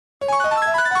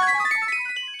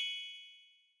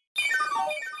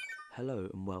Hello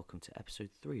and welcome to episode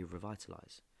 3 of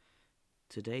Vitalize.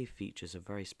 Today features a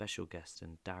very special guest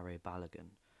in Dare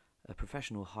Balogun, a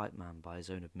professional hype man by his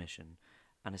own admission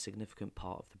and a significant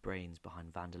part of the brains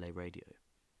behind Vandelay Radio.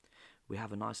 We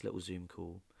have a nice little Zoom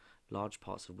call, large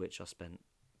parts of which are spent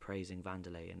praising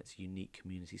Vandelay and its unique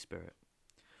community spirit.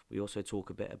 We also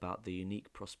talk a bit about the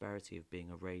unique prosperity of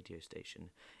being a radio station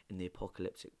in the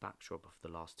apocalyptic backdrop of the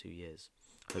last 2 years.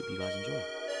 Hope you guys enjoy.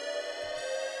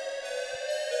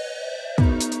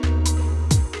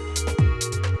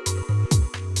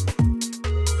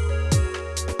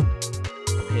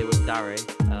 Here with Dare.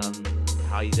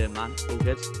 How you doing, man? All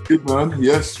good? Good, man.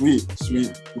 Yeah, sweet.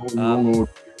 Yeah.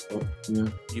 Yeah.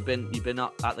 You've been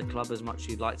up at the club as much as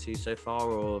you'd like to so far,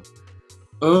 or?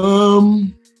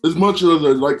 As much as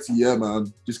I'd like to, yeah,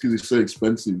 man. Just because it's so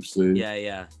expensive. So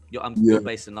Yeah. You're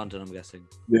based in London, I'm guessing.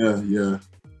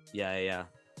 Yeah.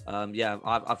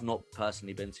 I've not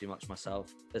personally been too much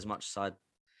myself. As much as I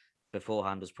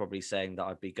beforehand was probably saying that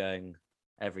I'd be going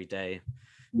every day.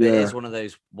 But it is one of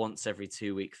those once every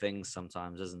 2 week things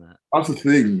sometimes, isn't it? That's the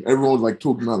thing. Everyone's like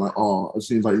talking about as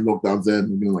soon as like lockdown's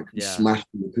end, we're gonna smash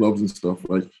the clubs and stuff.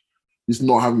 Like, just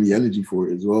not having the energy for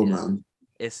it as well, man.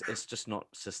 It's just not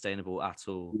sustainable at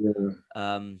all.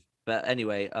 Yeah. But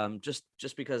anyway, just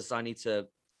because I need to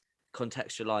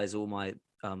contextualize all my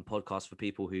podcasts for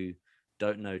people who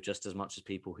don't know just as much as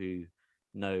people who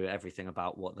know everything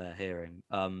about what they're hearing.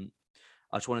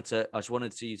 I just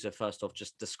wanted you to first off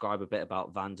just describe a bit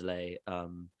about Vandelay,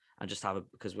 and just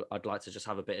because I'd like to just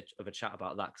have a bit of a chat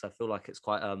about that, because I feel like it's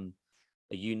quite a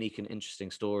unique and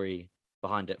interesting story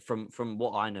behind it from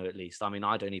what I know, at least. I mean,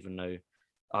 I don't even know.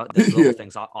 There's a lot of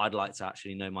things I'd like to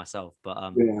actually know myself,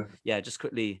 but just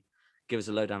quickly give us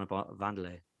a lowdown about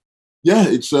Vandelay. Yeah,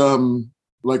 it's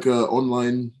like a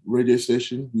online radio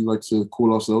station, we like to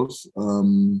call ourselves.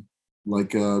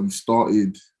 We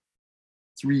started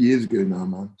 3 years ago now,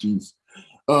 man. Jeez.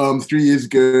 3 years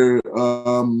ago,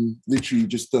 literally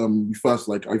just I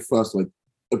first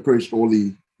approached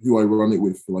Ollie, who I run it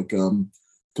with,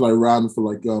 till I ran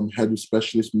for head of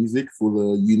specialist music for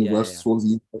the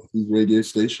Swansea radio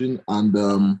station, and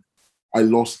I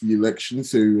lost the election.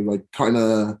 So kind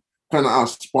of out of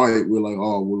spite,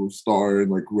 we're we'll start our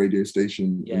own radio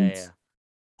station and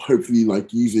hopefully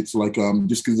use it to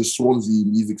just because the Swansea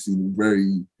music scene is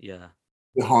very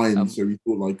behind, so we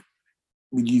thought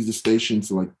we'd use the station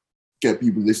to get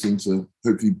people listening to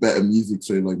hopefully better music,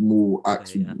 so more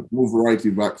acts, more variety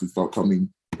of acts would start coming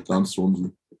down to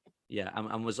Swansea. Yeah,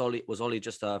 and was Ollie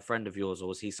just a friend of yours, or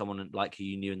was he someone who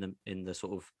you knew in the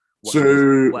sort of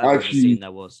whatever scene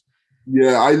there was?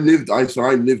 Yeah, I lived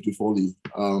with Ollie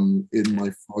in my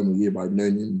final year, but I'd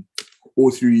known him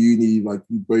all through uni.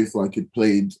 We both had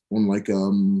played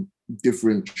on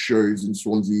different shows in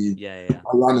Swansea.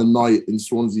 I ran a night in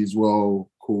Swansea as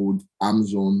well called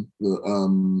Amazon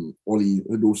that Ollie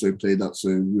had also played that, so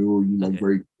we were all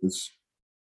very close.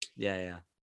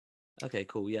 Okay,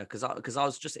 cool. Yeah, because I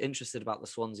was just interested about the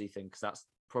Swansea thing, because that's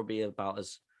probably about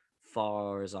as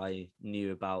far as I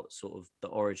knew about sort of the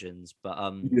origins. But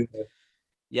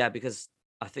because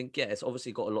I think it's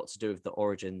obviously got a lot to do with the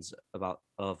origins of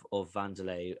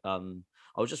Vandelay.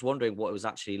 I was just wondering what it was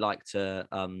actually like to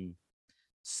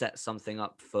set something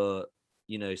up for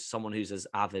someone who's as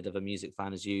avid of a music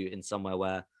fan as you, in somewhere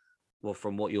where, well,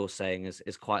 from what you're saying,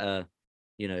 is quite a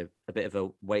bit of a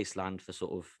wasteland for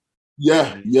sort of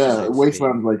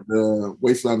wasteland. The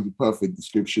wasteland, the perfect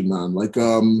description, man. It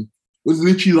was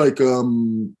literally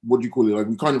what do you call it,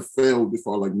 we kind of failed with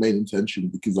our main intention,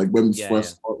 because when we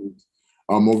first started,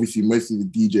 obviously most of the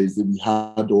DJs that we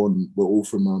had on were all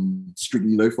from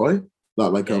Strictly Lo-Fi,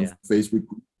 Facebook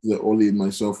that Ollie and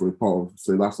myself were a part of.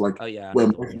 So that's where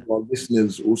most of our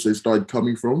listeners also started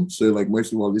coming from. So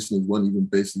most of our listeners weren't even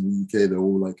based in the UK. They're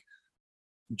all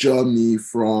Germany,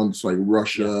 France,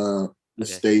 Russia, the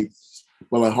States.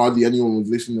 But hardly anyone was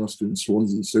listening to us in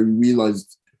Swansea. So we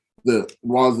realized that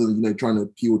rather than trying to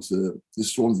appeal to the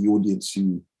Swansea audience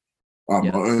who are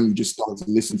only just starting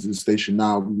to listen to the station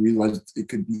now, we realized it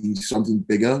could be something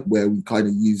bigger, where we kind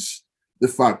of use the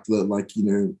fact that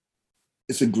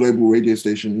it's a global radio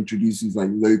station, introduces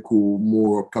local,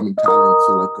 more upcoming talent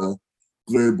to a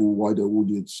global, wider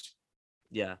audience.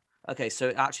 Yeah. Okay. So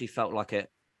it actually felt like it,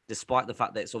 despite the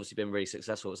fact that it's obviously been really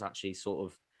successful, it's actually sort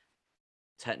of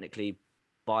technically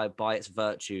by its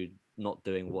virtue not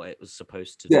doing what it was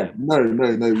supposed to do. No.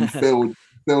 We failed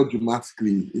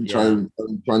dramatically in trying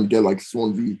to get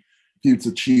Swansea people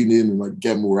to tune in and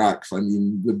get more acts. I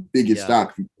mean, the biggest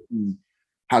act we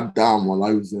had down while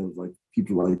I was there was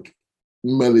people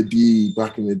Melody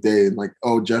back in the day,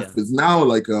 and Jeff is now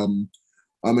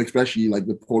especially like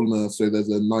the polymer. So there's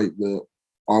a night that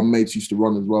our mates used to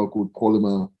run as well called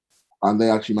Polymer, and they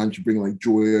actually managed to bring like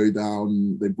Joyo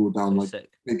down. They brought down like sick.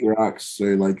 bigger acts. So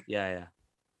like, Yeah.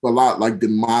 but that like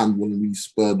demand wasn't really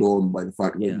spurred on by the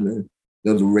fact that, you know,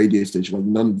 there was a radio station. Like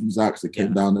none of these acts that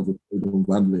came down ever played on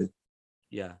Vandelay.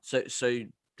 Yeah. So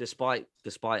despite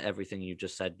everything you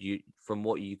just said, from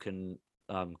what you can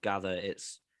gather,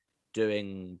 it's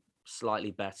doing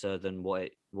slightly better than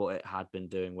what it had been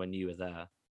doing when you were there.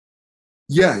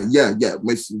 Yeah.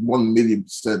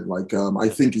 1,000,000%. Like I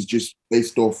think it's just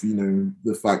based off, you know,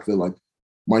 the fact that like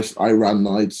I ran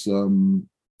nights,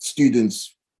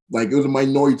 students, like it was a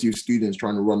minority of students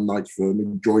trying to run nights for a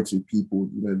majority of people,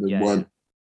 you know, that weren't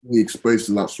really exposed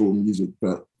to that sort of music.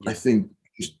 But I think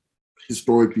just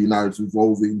historically now it's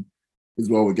evolving as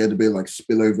well. We get a bit like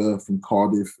spillover from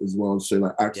Cardiff as well. So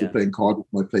like actually playing Cardiff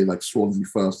might play like Swansea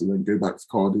first and then go back to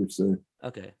Cardiff. So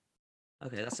okay,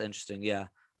 that's interesting. Yeah.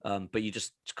 But you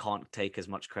just can't take as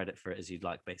much credit for it as you'd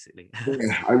like, basically.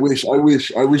 Yeah, I wish I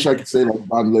could say like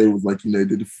Vandelay was like, you know,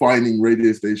 the defining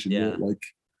radio station that like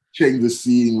changed the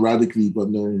scene radically, but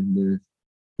no one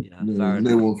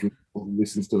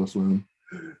listens to us, man.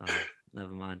 Oh,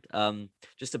 never mind.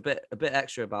 Just a bit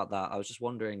extra about that. I was just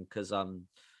wondering because a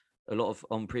lot of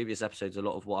on previous episodes, a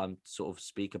lot of what I'm sort of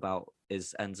speak about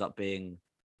ends up being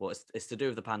it's to do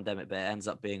with the pandemic, but it ends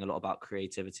up being a lot about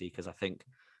creativity because I think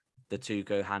the two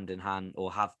go hand in hand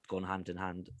or have gone hand in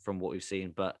hand from what we've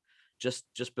seen. But just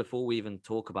before we even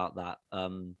talk about that, I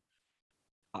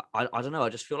don't know. I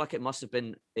just feel like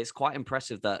it's quite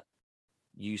impressive that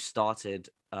you started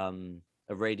a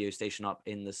radio station up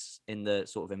in the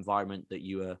sort of environment that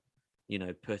you were, you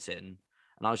know, put in.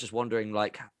 And I was just wondering,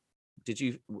 like,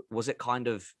 was it kind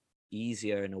of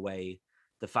easier in a way,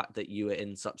 the fact that you were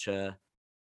in such a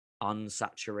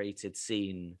unsaturated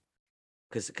scene?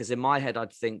 Because in my head,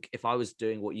 I'd think if I was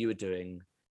doing what you were doing,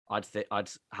 I'd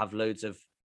have loads of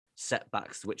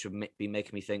setbacks, which would be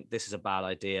making me think this is a bad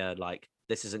idea. Like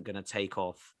this isn't going to take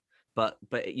off. But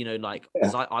you know, like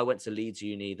as I went to Leeds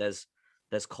Uni, there's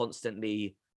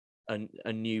constantly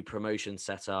a new promotion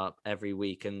set up every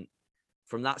week, and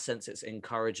from that sense, it's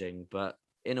encouraging. But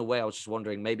in a way, I was just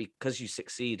wondering, maybe because you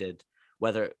succeeded,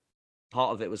 whether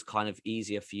part of it was kind of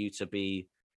easier for you to be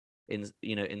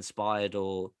inspired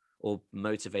or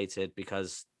motivated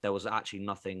because there was actually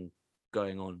nothing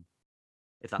going on.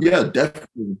 If that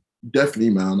definitely,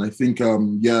 man. I think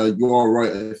you are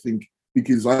right. I think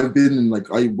because I've been in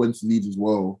I went to Leeds as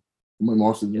well for my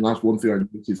master's, and that's one thing I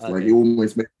noticed. Like it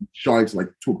almost makes me shy to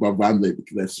like talk about Vandelay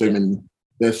because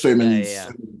there's so many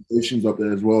stations up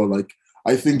there as well. Like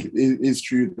I think it is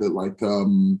true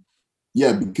that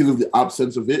because of the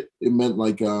absence of it, it meant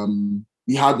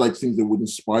we had like things that would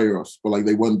inspire us, but like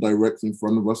they weren't direct in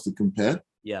front of us to compare.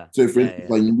 Yeah. So for instance,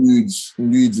 like Nudes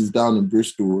is down in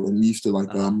Bristol, and we used to go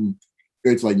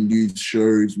to like Nudes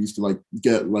shows. We used to like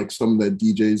get like some of their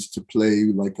DJs to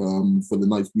play for the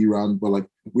nights we ran. But like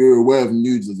we were aware of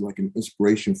Nudes as like an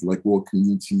inspiration for like what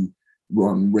community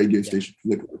run radio stations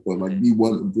look like. But like we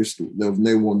weren't in Bristol. There was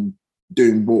no one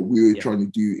doing what we were trying to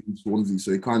do in Swansea.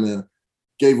 So it kind of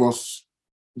gave us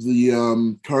the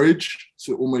courage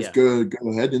to almost go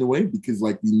ahead in a way, because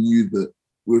like we knew that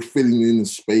we were filling in a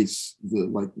space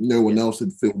that like no one else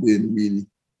had filled in really.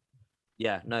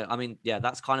 Yeah, no, I mean,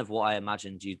 that's kind of what I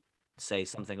imagined you'd say,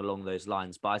 something along those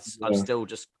lines. But I'm still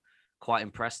just quite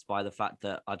impressed by the fact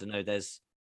that, I don't know, there's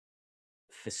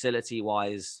facility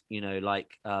wise, you know,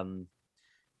 like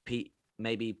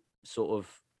maybe sort of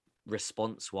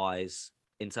response wise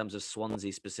in terms of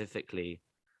Swansea specifically,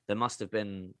 there must have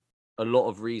been a lot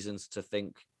of reasons to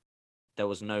think there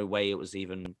was no way it was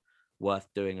even worth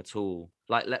doing at all.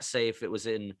 Like, let's say if it was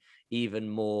in even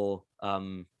more, I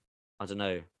don't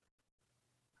know,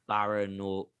 barren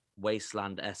or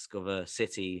wasteland-esque of a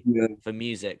city for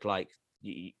music, like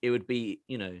it would be,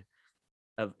 you know,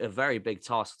 a very big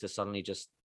task to suddenly just,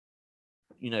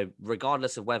 you know,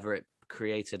 regardless of whether it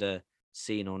created a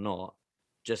scene or not,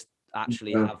 just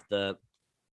actually have the,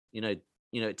 you know,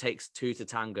 it takes two to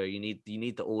tango. You need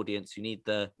the audience. You need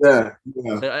the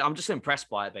I'm just impressed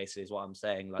by it. Basically, is what I'm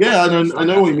saying. Like, I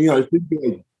know what you mean.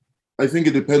 I think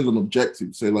it depends on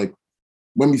objective. So like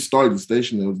when we started the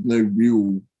station, there was no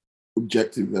real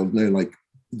objective. There was no like,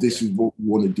 this is what we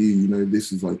want to do. You know,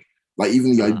 this is like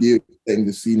even the idea of getting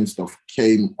the scene and stuff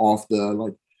came after,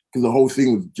 like, because the whole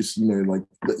thing was just, you know, like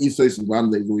the ethos of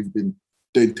Vandelay has always been,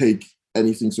 don't take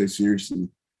anything so seriously.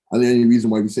 And the only reason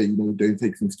why we say, you know, don't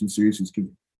take things too seriously is because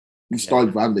we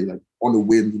started Vandelay like on a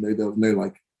whim. You know, there was no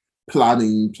like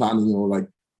planning or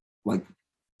like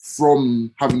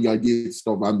from having the idea to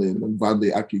start Vandelay and then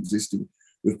Vandelay actually existing.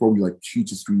 was probably like 2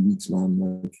 to 3 weeks,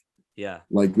 man. Yeah.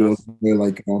 Like there was no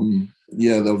like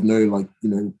there was no like, you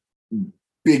know,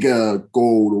 bigger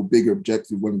goal or bigger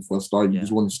objective when we first started. You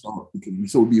just want to start because we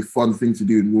thought it would be a fun thing to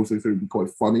do, and we also thought it would be quite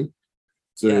funny.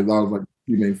 So that was like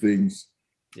two main things.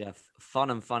 Yeah,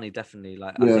 fun and funny, definitely.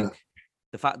 Like I think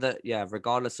the fact that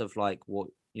regardless of like what,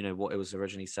 you know, what it was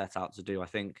originally set out to do, I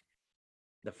think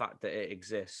the fact that it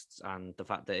exists and the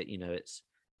fact that, you know,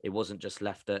 it wasn't just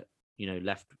left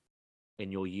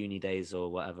in your uni days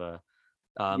or whatever.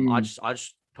 I just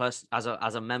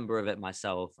as a member of it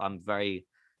myself, I'm very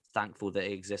thankful that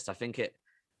it exists. I think it,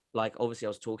 like, obviously I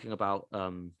was talking about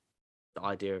the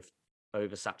idea of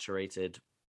oversaturated,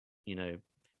 you know,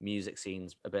 music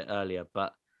scenes a bit earlier,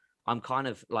 but I'm kind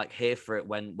of like here for it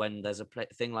when there's a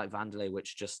thing like Vandelay,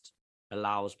 which just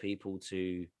allows people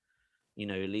to, you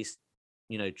know, at least,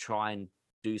 you know, try and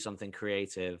do something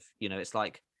creative. You know, it's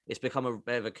like it's become a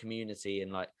bit of a community,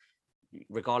 and like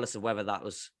regardless of whether that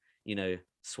was, you know,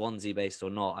 Swansea based or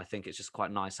not, I think it's just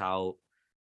quite nice how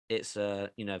it's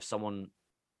you know, if someone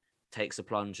takes a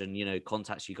plunge and, you know,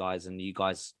 contacts you guys and you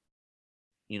guys,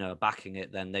 you know, are backing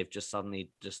it, then they've just suddenly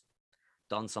just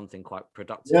done something quite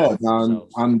productive. Yeah, man.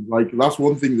 And like that's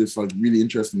one thing that's like really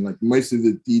interesting. Like most of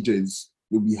the DJs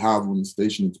that we have on the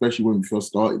station, especially when we first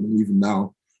started and even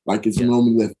now, like it's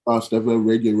normally their first ever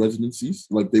radio residencies.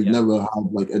 Like they've never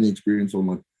had like any experience on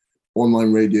like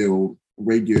online radio or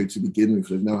radio to begin with.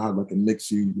 They've never had like a mix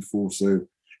series before. So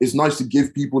it's nice to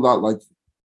give people that, like,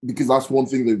 because that's one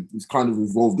thing that it's kind of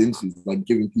evolved into, like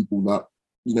giving people that,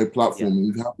 you know, platform. And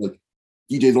we've had like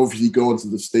DJs obviously go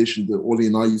onto the station that Ollie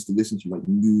and I used to listen to, like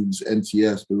News,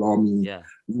 NTS, Belami.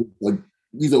 Like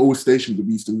these are all stations that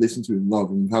we used to listen to and love.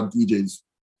 And we've had DJs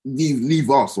leave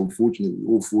us, unfortunately,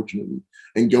 or fortunately,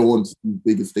 and go on to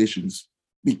bigger stations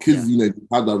because, you know, they've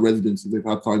had that residence and they've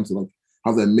had time to like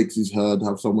have their mixes heard,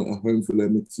 have someone at home for their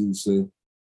mixes. So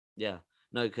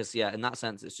because in that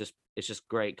sense, it's just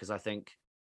great because I think,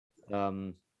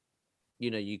 you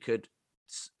know, you could,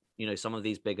 you know, some of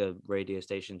these bigger radio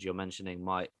stations you're mentioning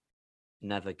might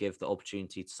never give the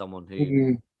opportunity to someone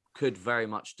who could very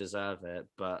much deserve it.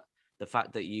 But the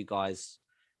fact that you guys,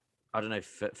 I don't know,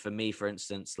 for me, for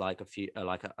instance, like I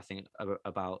think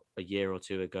about a year or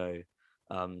two ago,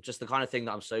 just the kind of thing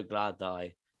that I'm so glad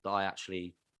that I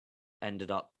actually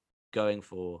ended up going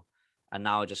for. And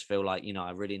now I just feel like, you know,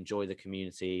 I really enjoy the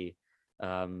community.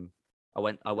 I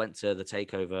went to the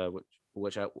takeover,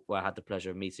 where I had the pleasure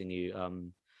of meeting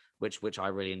you, which I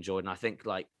really enjoyed. And I think,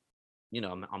 like, you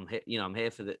know, I'm here, you know, I'm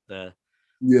here for the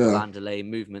Vandelay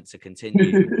movement to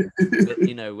continue. But,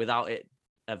 you know, without it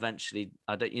eventually,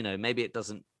 I don't, you know, maybe it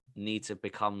doesn't need to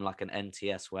become like an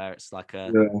NTS where it's like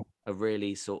a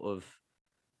really sort of,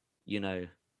 you know,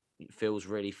 feels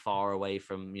really far away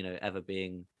from, you know, ever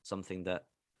being something that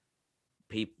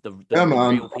the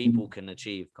real people can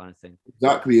achieve, kind of thing.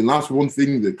 Exactly. And that's one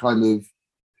thing that kind of,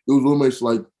 it was almost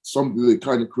like something that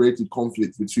kind of created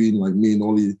conflict between like me and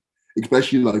Ollie,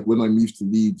 especially like when I moved to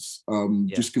Leeds,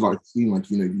 just because I'd seen like,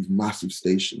 you know, these massive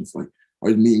stations. Like I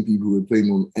was meeting people who were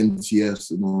playing on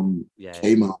NTS and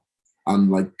Kmart,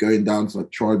 and like going down to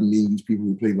like try and meet these people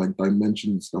who were playing like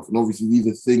Dimension and stuff. And obviously these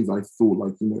are things I thought,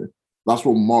 like, you know, that's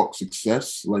what marks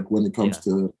success, like when it comes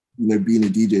to, you know, being a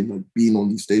DJ, like being on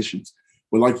these stations.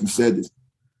 But like you said,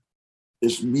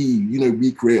 it's we, you know,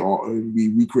 we create our own,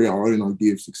 we create our own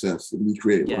idea of success, and we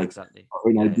create our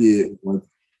own idea of like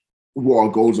what our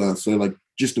goals are. So like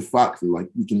just the fact that like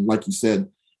we can, like you said,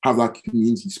 have that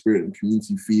community spirit and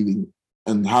community feeling,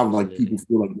 and have like people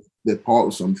feel like they're part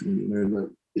of something, you know.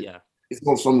 Like it's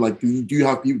not something like, you do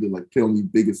have people that like play on these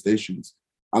bigger stations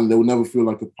and they'll never feel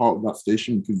like a part of that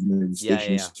station because, you know, the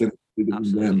station is so bigger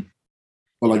than them.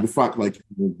 But like the fact, like,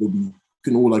 you know, we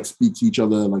can all like speak to each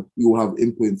other, like we all have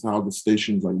input into how the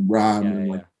stations like ran, and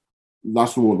like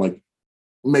that's what like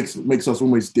makes us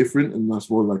almost different, and that's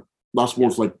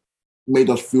what's like made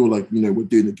us feel like, you know, we're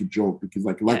doing a good job, because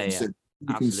like you said,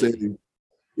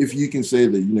 if you can say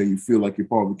that, you know, you feel like you're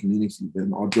part of the community,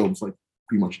 then our job's like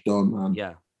pretty much done,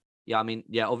 man. I mean,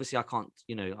 obviously I can't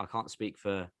speak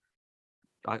for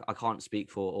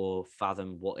or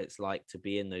fathom what it's like to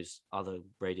be in those other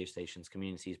radio stations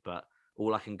communities, but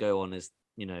all I can go on is,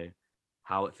 you know,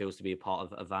 how it feels to be a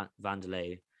part of a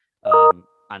Vandelay,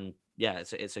 and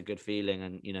it's a good feeling,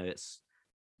 and, you know, it's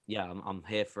I'm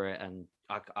here for it, and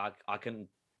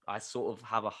I sort of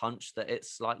have a hunch that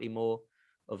it's slightly more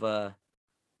of a,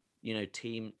 you know,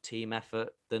 team effort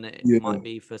than it might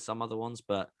be for some other ones,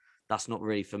 but that's not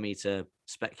really for me to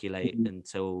speculate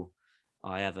until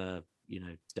I ever, you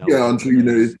know, until, you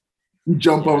know, you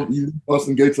jump on, you pass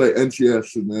and go to like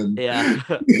NTS, and then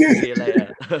see you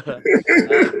later.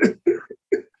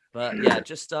 But yeah,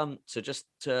 just just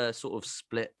to sort of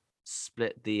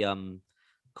split the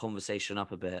conversation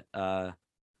up a bit.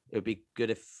 It would be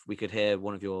good if we could hear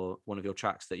one of your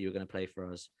tracks that you were going to play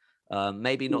for us.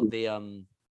 Maybe not the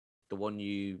one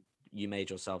you made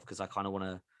yourself, because I kind of want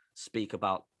to speak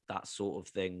about that sort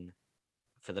of thing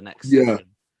for the next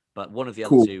section. But one of the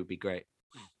other two would be great.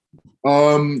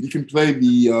 You can play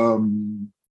the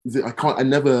is it, I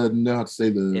never know how to say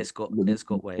the it's got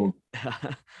weight.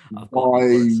 I've got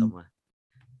it somewhere.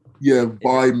 Yeah,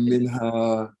 by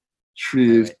Minha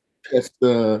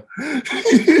Tristessa.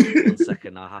 1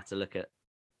 second, I have to look at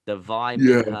the Vi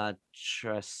Minha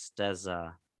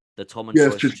Tristessa, the Tom and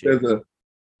Joyce Tristessa.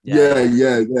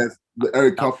 Yes. The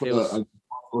Eric Coppola.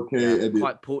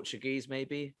 Quite Portuguese,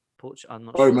 maybe. I'm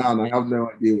not sure. Oh man, I have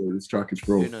no idea where this track is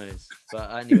from. Who knows?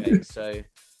 But anyway,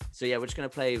 so yeah, we're just gonna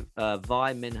play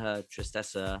Vi Minha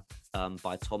Tristessa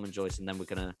by Tom and Joyce, and then we're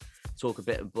gonna talk a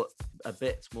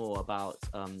bit more about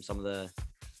some of the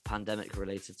pandemic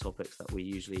related topics that we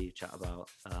usually chat about.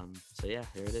 So yeah,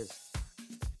 here it is.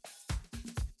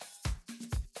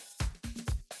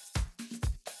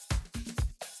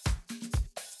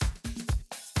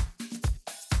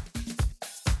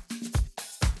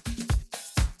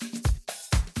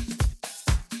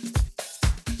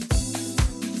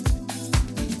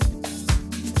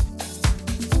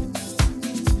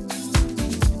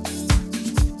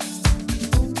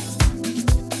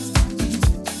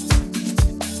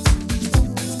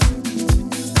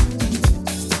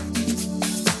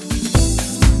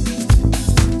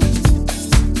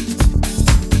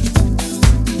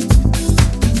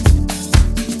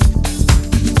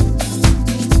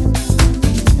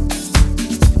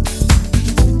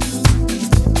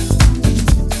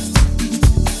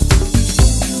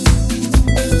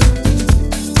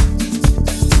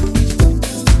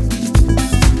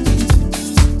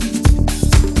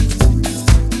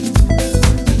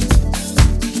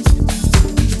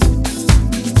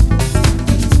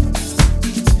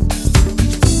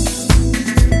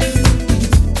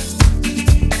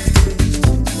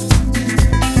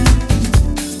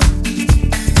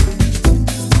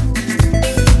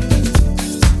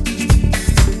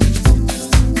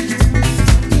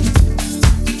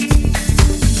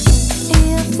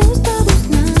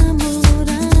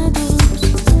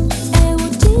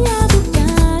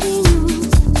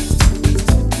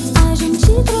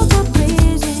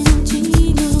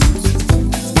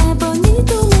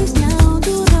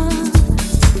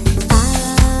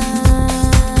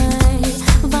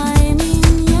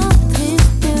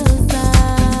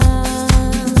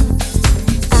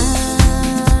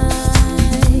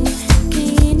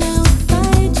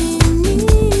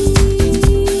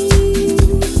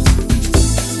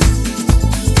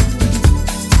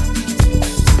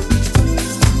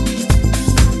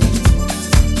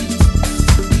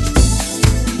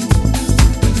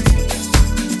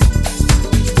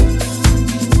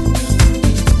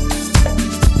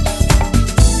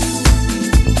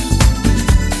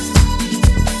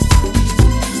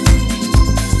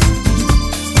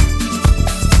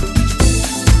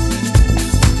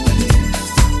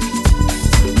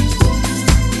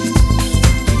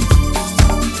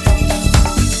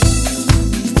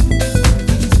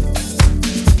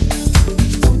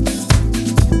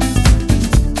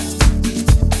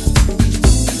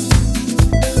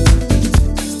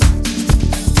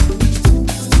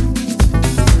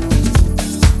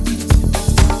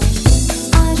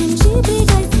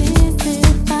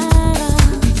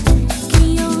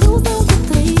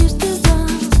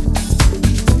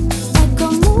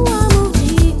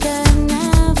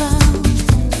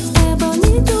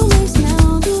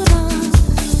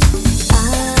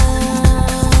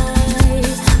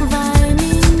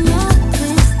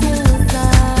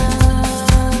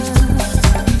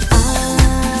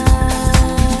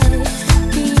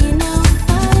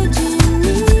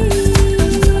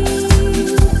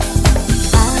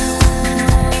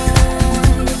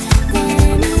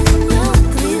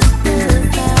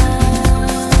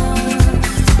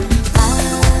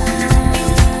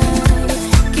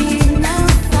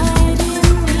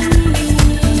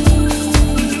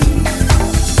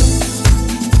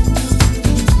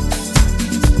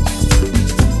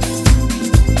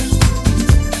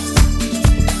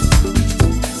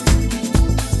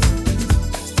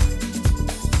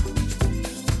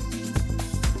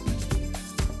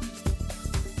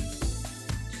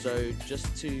 So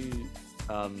just to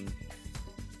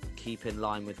keep in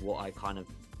line with what I kind of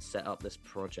set up this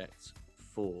project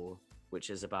for, which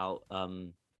is about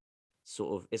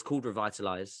sort of, it's called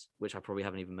Revitalize, which I probably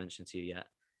haven't even mentioned to you yet,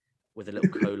 with a little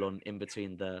colon in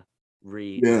between the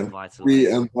revitalize.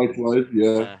 And Vitalize,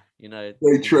 yeah. Yeah, you know,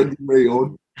 Very trendy, very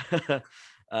on.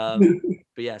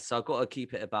 But yeah, so I've got to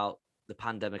keep it about the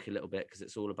pandemic a little bit, because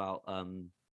it's all about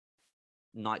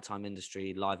nighttime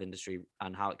industry, live industry,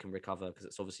 and how it can recover, because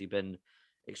it's obviously been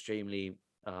extremely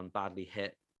badly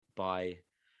hit by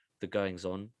the goings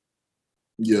on.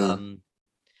 Yeah.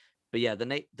 But yeah,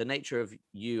 the nature of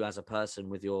you as a person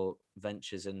with your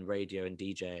ventures in radio and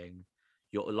DJing,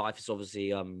 your life is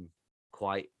obviously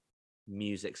quite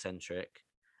music centric.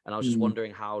 And I was just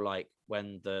wondering how, like,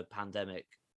 when the pandemic,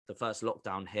 the first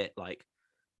lockdown hit, like,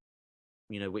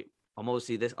 you know, I'm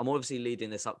obviously leading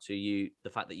this up to you, the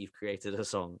fact that you've created a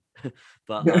song,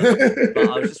 but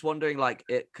I was just wondering, like,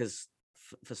 because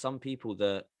for some people,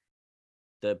 the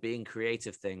being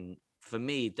creative thing, for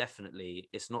me, definitely,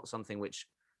 it's not something which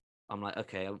I'm like,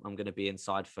 okay, I'm going to be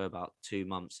inside for about 2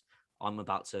 months. I'm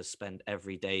about to spend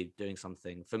every day doing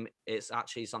something. For me, it's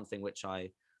actually something which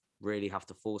I really have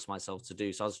to force myself to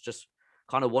do. So I was just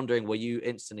kind of wondering, were you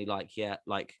instantly like, yeah,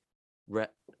 like,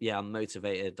 yeah, I'm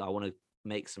motivated, I want to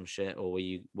make some shit, or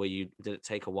did it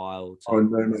take a while to... Oh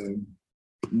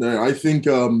no, I think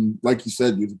like you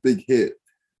said, it was a big hit,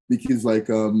 because like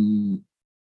for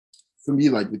me,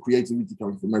 like, the creativity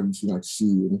comes from everything I see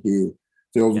and hear.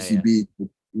 So obviously be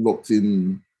locked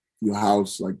in your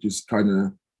house, like, just kind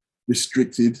of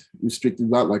restricted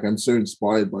that. Like, I'm so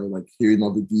inspired by, like, hearing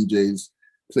other DJs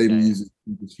play music,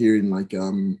 just hearing, like,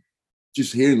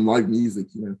 just hearing live music,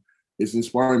 you know. It's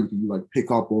inspiring, because you, like,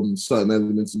 pick up on certain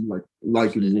elements and like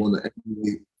and you want to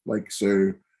emulate. Like,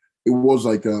 so it was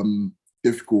like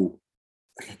difficult,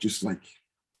 just like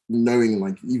knowing,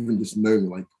 like, even just knowing,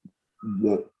 like,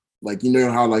 what, like, you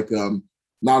know how, like,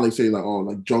 now they say, like, oh,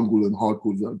 like, jungle and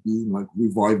hardcore is, like, being, like,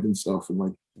 revived and stuff, and,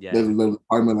 like, there's a level of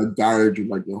time when, like, garage and,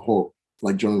 like, the whole,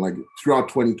 like, genre, like, throughout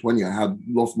 2020 I had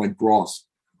lost my grasp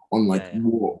on, like,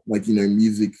 what, like, you know,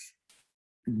 music,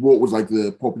 what was, like,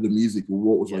 the popular music, or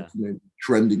what was like, you know,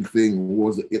 trending thing, or what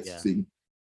was the it thing.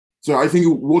 So I think it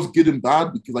was good and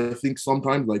bad, because I think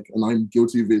sometimes, like, and I'm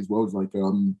guilty of it as well, is like,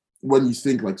 when you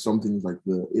think, like, something is like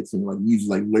the it's thing, like, use,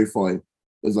 like, lo-fi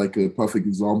as, like, a perfect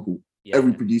example.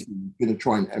 Every producer is gonna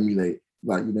try and emulate,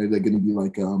 like, you know, they're gonna be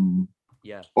like, oh,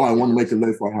 I want to make a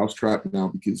lo-fi house track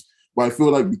now, but I feel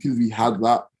like, because we had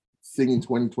that thing in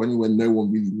 2020 when no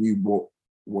one really knew what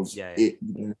was it,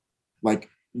 you know, like,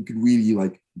 you could really,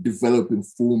 like, develop and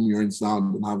form your own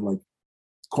sound and have, like,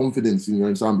 confidence in your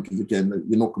own sound, because again, like,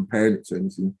 you're not comparing it to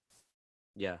anything.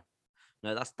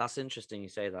 No, that's interesting you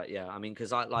say that. I mean,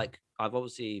 because I've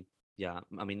obviously,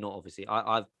 I mean, not obviously,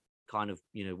 I've kind of,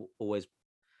 you know, always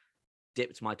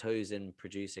dipped my toes in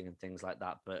producing and things like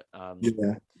that, but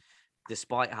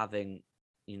despite having,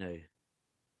 you know,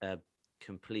 a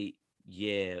complete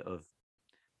year of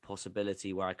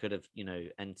possibility where I could have, you know,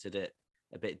 entered it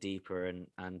a bit deeper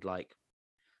and like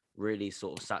really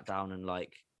sort of sat down and,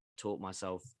 like, taught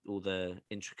myself all the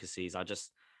intricacies, I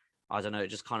don't know, it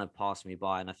just kind of passed me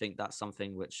by. And I think that's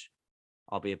something which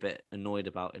I'll be a bit annoyed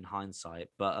about in hindsight.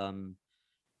 But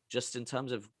just in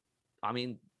terms of, I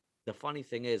mean, the funny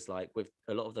thing is, like, with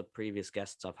a lot of the previous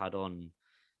guests I've had on,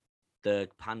 the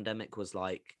pandemic was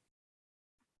like,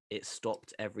 it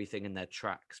stopped everything in their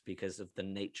tracks because of the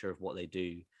nature of what they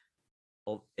do.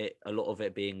 A lot of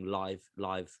it being live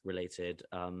related.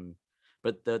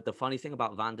 But the funny thing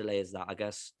about Vandelay is that, I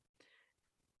guess,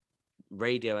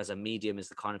 radio as a medium is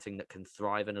the kind of thing that can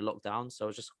thrive in a lockdown. So I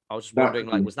was just wondering,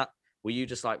 like, were you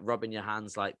just, like, rubbing your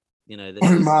hands, like, you know, this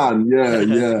man,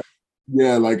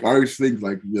 yeah, like, I always think,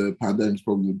 like, the pandemic is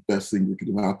probably the best thing that could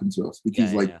have happened to us,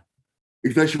 because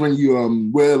especially when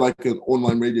you we're like an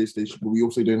online radio station, but we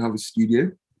also don't have a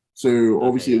studio. So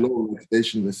obviously a lot of the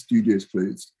stations, the studios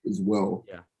closed as well.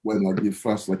 When, like, the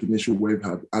first, like, initial wave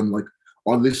had, and, like,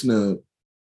 our listener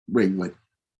rate, like,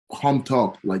 pumped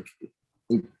up, like,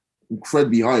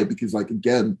 incredibly high, because, like,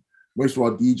 again, most of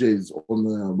our DJs on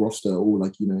the roster, or,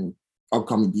 like, you know,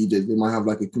 upcoming DJs, they might have,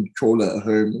 like, a controller at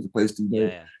home as opposed to, you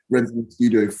know, renting a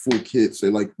studio full kit. So,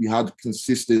 like, we had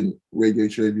consistent radio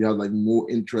shows. We had, like, more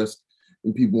interest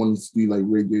in people wanting to do, like,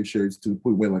 radio shows, to the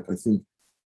point where, like, I think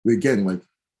we're getting, like,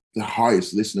 the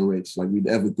highest listener rates, like, we'd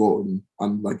ever gotten,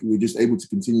 and like, we're just able to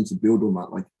continue to build on that.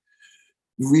 Like,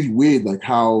 really weird, like,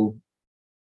 how,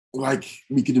 like,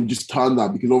 we could have just turned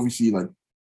that, because obviously, like,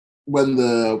 when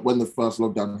the first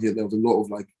lockdown hit, there was a lot of,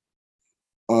 like,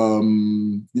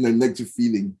 you know, negative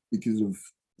feeling because of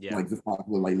like the fact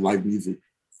that, like, live music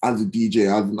as a DJ,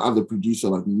 as a producer,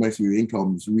 like, most of your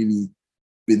income has really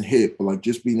been hit. But, like,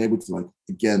 just being able to, like,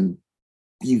 again,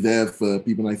 be there for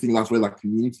people, and I think that's where, like,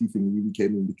 community thing really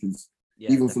came in, because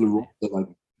even for the roster, like,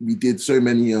 we did so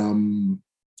many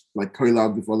like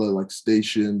collab with other like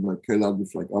stations, like collab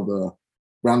with like other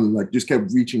brand, like just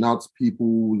kept reaching out to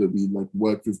people that we like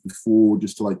worked with before,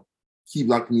 just to like keep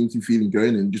that community feeling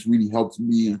going, and just really helped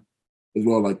me as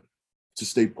well, like to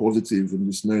stay positive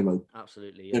and just know like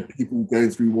absolutely, yeah, people going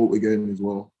through what we're going as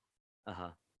well.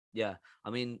 Yeah, I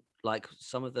mean, like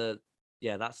some of the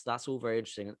that's all very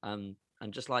interesting. And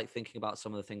just like thinking about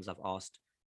some of the things I've asked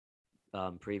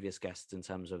previous guests in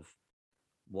terms of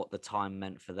what the time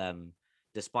meant for them,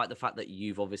 despite the fact that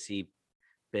you've obviously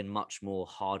been much more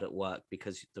hard at work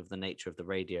because of the nature of the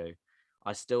radio,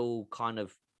 I still kind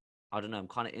of, I don't know, I'm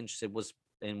kind of interested was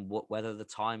in whether the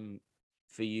time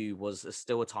for you was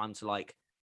still a time to like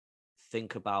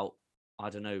think about, I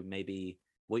don't know, maybe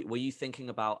were you thinking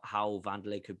about how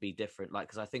Vandelay could be different? Like,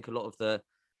 because I think a lot of the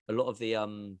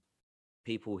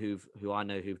people who I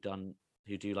know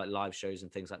who do like live shows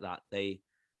and things like that, the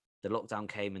lockdown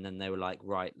came and then they were like,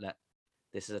 right,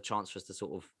 this is a chance for us to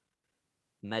sort of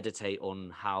meditate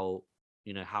on how,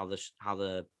 you know, how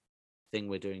the thing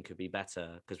we're doing could be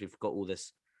better, because we've got all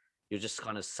this, you're just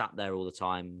kind of sat there all the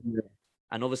time. Yeah.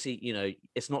 And obviously, you know,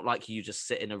 it's not like you just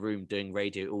sit in a room doing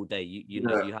radio all day. You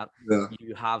know,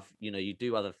 you have, you know, you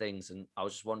do other things. And I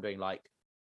was just wondering, like,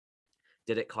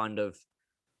 did it kind of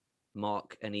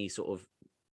mark any sort of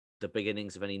the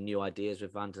beginnings of any new ideas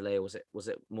with Vandelay, or was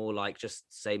it more like just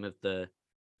same of the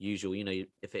usual, you know,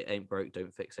 if it ain't broke,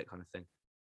 don't fix it kind of thing?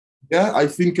 Yeah, I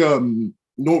think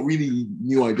not really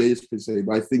new ideas per se,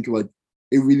 but I think like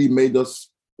it really made us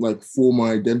like form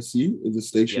our identity as a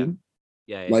station.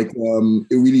 Like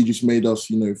it really just made us,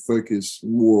 you know, focus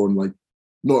more on like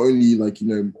not only like, you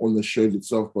know, on the shows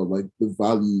itself, but like the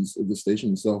values of the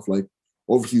station itself. Like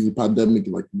obviously the pandemic,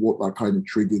 like what that kind of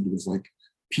triggered was like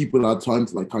people had time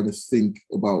to like kind of think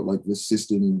about like the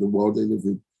system, the world they live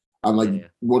in. And like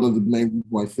one of the main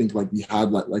reasons I think like we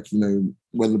had like, you know,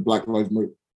 when the Black Lives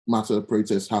Matter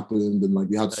protests happened, and like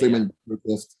we had so many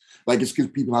protests, like it's because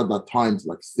people had that time to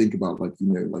like think about like, you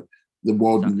know, like the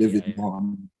world we live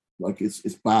in. Like it's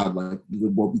bad, like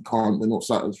what we can't, we're not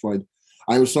satisfied.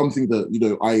 And it was something that, you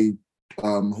know, I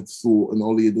had thought, and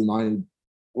Ollie and I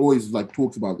always like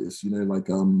talked about this, you know, like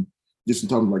just in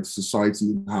terms of like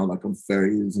society and how like unfair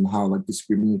it is and how like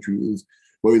discriminatory it is.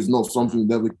 But it's not something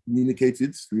that we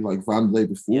communicated through like Vandelay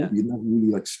before. We never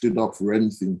really like stood up for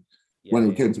anything. When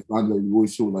it came to Vandelay, we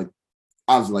always saw like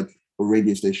as like a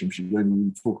radio station, we should only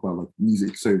really talk about like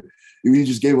music. So it really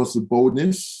just gave us the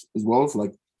boldness as well for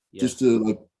like just to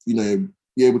like, you know,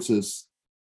 be able to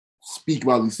speak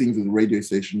about these things as a radio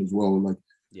station as well, like,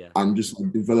 and just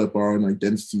like develop our own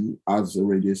identity as a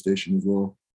radio station as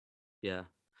well. Yeah,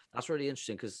 that's really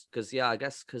interesting because I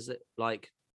guess because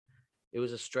it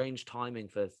was a strange timing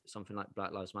for something like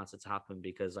Black Lives Matter to happen,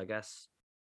 because I guess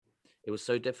it was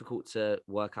so difficult to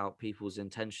work out people's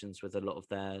intentions with a lot of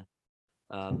their,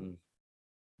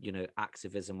 you know,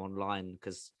 activism online,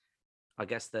 because I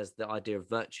guess there's the idea of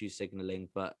virtue signaling,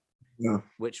 but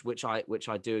which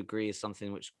I do agree is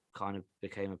something which kind of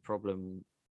became a problem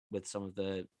with some of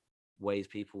the ways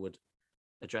people would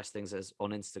address things as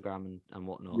on Instagram and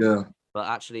whatnot. But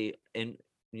actually, in,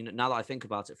 you know, now that I think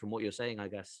about it, from what you're saying, I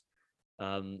guess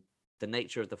the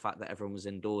nature of the fact that everyone was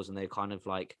indoors and they kind of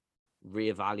like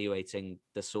reevaluating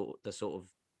the sort of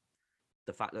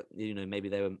the fact that, you know, maybe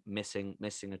they were missing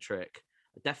a trick,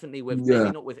 definitely with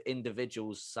maybe not with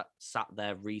individuals sat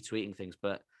there retweeting things,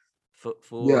 but for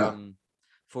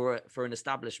an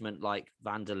establishment like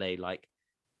Vandelay, like,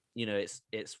 you know,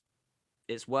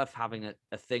 it's worth having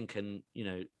a think, and you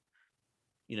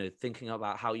know thinking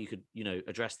about how you could, you know,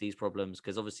 address these problems,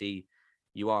 because obviously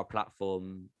you are a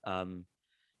platform,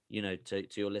 you know, to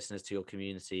your listeners, to your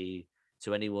community,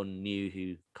 to anyone new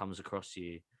who comes across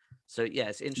you. So yeah,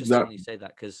 it's interesting when you say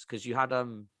that, because you had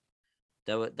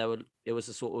there were it was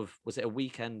a sort of, was it a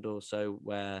weekend or so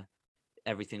where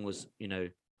everything was, you know,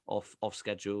 off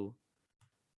schedule?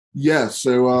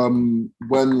 So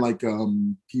when like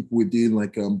people were doing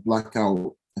like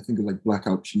blackout, I think it was like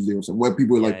Blackout Tuesday or something, where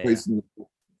people were like posting.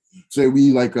 So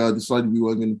we like decided we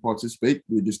weren't going to participate.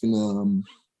 We were just gonna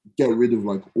get rid of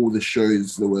like all the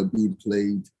shows that were being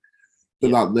played for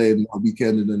that day and that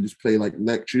weekend, and then just play like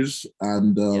lectures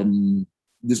and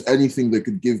just anything that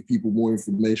could give people more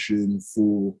information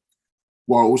for,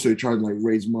 while also trying to like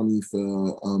raise money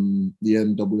for the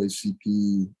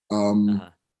NAACP.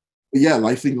 But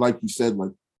I think like you said,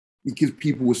 like because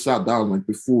people were sat down like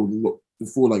before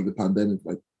like the pandemic,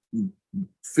 like you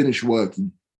finish work, you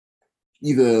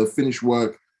either finish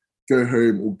work, go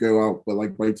home, or go out. But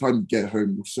like by the time you get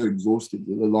home, you're so exhausted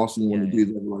that the last thing you want to do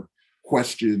is ever like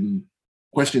question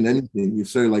anything. You're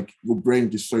so like, your brain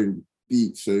just so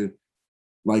beat. So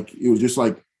like it was just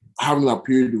like having that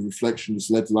period of reflection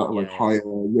just led to that like higher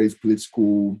raised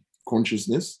political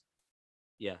consciousness.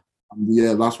 Yeah. And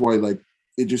yeah, that's why like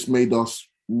it just made us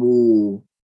more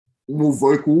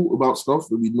vocal about stuff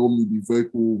that we'd normally be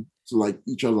vocal to like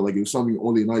each other. Like it was something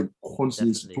Ollie and I constantly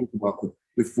used to talk about like,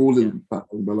 before the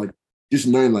platform, but like just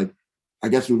knowing like I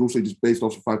guess it was also just based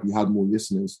off the fact we had more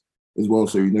listeners as well.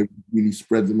 So really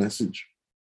spread the message.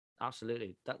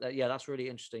 Absolutely. That's really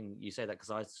interesting you say that, because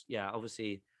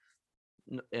obviously,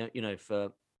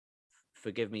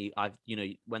 forgive me, I've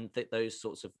when those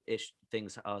sorts of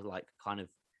things are like kind of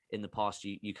in the past,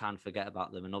 you can forget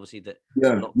about them, and obviously the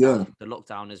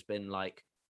lockdown has been like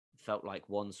felt like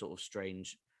one sort of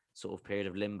strange sort of period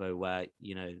of limbo where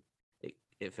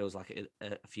it feels like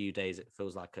a few days, it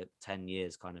feels like 10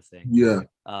 years kind of thing.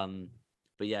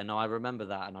 But yeah, no, I remember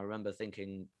that, and I remember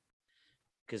thinking,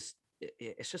 because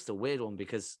it's just a weird one,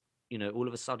 because all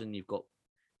of a sudden you've got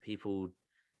people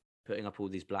putting up all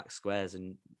these black squares,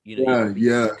 and you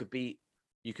could be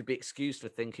excused for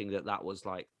thinking that was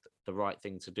like the right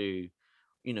thing to do.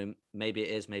 Maybe it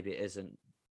is, maybe it isn't,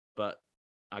 but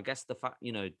I guess the fact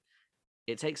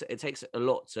it takes a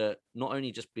lot to not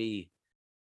only just be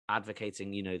advocating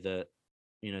the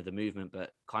movement,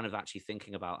 but kind of actually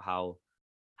thinking about how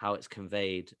it's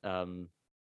conveyed, and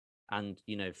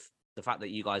the fact that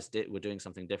you guys were doing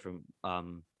something different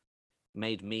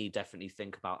made me definitely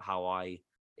think about how I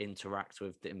interact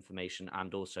with the information,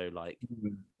 and also like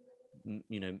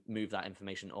move that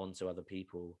information on to other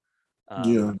people.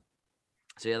 So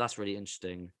yeah, that's really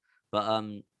interesting.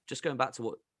 But just going back to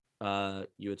what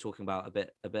you were talking about a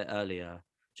bit earlier,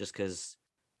 just because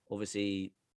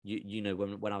obviously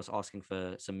when I was asking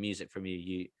for some music from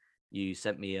you, you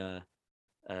sent me a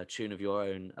tune of your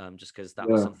own, just because that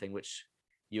was something which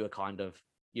you were kind of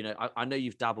I know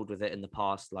you've dabbled with it in the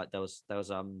past. Like there was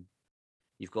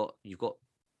you've got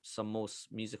some more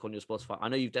music on your Spotify. I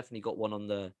know you've definitely got one on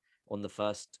the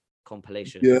first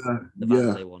compilation, the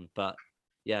Vandelay one. But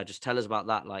yeah, just tell us about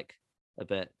that, like a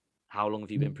bit. How long have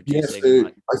you been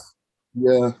producing?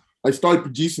 I started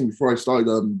producing before I started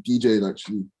DJing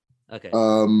actually. Okay.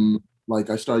 Like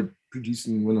I started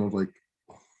producing when I was like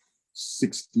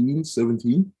 16,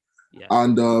 17. Yeah.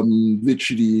 And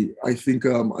literally, I think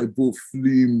I bought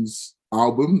Flume's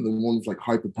album, the one with like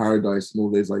Hyper Paradise and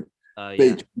all those like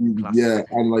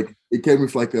and like it came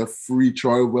with like a free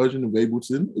trial version of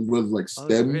Ableton as well as like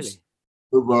stems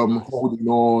of Holding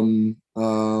On,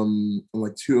 and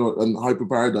like and Hyper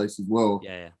Paradise as well.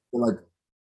 Yeah. And, like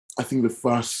I think the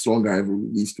first song I ever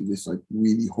released was this like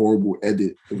really horrible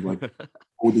edit of like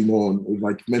Holding On. It was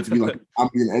like meant to be like an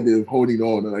ambient edit of Holding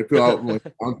On, and I put out on my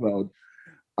SoundCloud.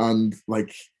 And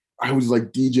like I was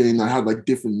like DJing, I had like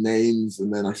different names,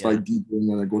 and then I started DJing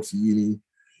when I got to uni.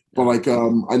 But like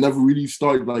I never really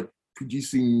started like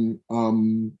producing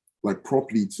like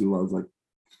properly till I was like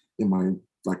in my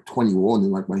like 21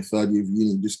 in like my third year of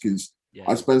uni, just because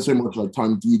I spent so much like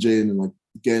time DJing and like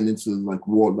getting into like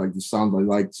what like the sound I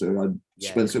liked. So I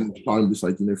spent so much time just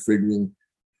like figuring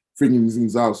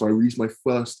things out. So I released my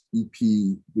first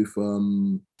EP with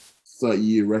 30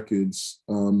 Year Records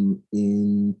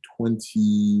in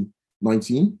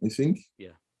 2019, I think.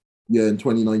 In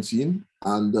 2019,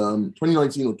 and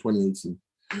 2019 or 2018.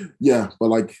 But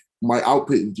like my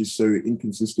output is just so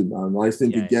inconsistent now. And I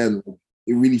think again,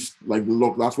 it really like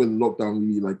that's when the lockdown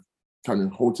really like kind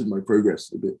of halted my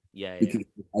progress a bit. Because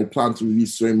I planned to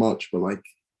release so much, but like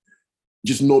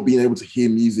just not being able to hear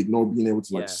music, not being able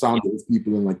to like sound it with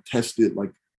people and like test it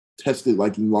like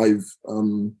in live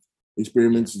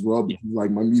experiments as well, because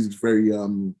like my music's very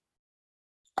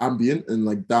ambient and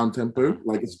like down tempo.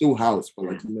 Like it's still house, but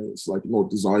like it's like not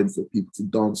designed for people to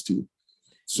dance to.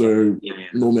 So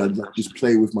normally I'd like just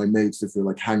play with my mates if they're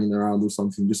like hanging around or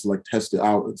something, just to like test it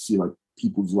out and see like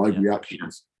people's live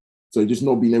reactions. So just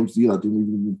not being able to do that didn't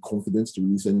really need confidence to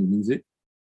release any music.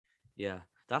 Yeah,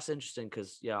 that's interesting,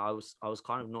 because I was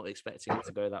kind of not expecting it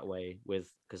to go that way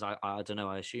because I don't know,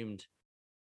 I assumed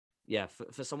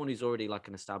for someone who's already like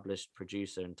an established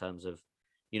producer in terms of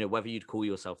whether you'd call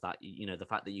yourself that, the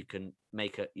fact that you can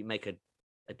make a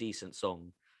decent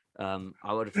song,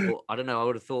 I would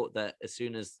have thought that as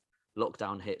soon as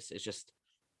lockdown hits, it's just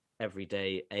every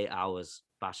day 8 hours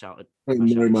bash out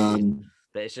man.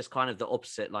 But it's just kind of the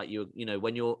opposite. Like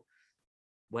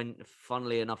when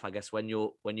funnily enough, I guess when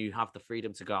you have the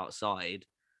freedom to go outside,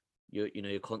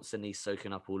 you're constantly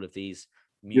soaking up all of these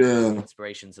music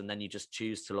inspirations, and then you just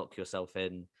choose to lock yourself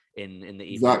in the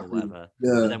evening or whatever.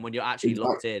 But then when you're actually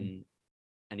locked in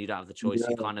and you don't have the choice,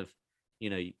 you kind of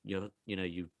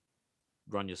you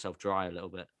run yourself dry a little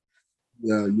bit.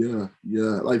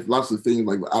 Like that's the thing,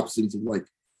 like the absence of like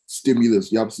stimulus,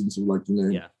 the absence of like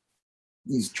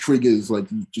these triggers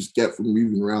like you just get from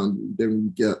moving around. You don't really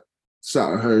get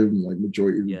sat at home like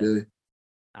majority of the day.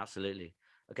 Absolutely.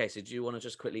 Okay, so do you want to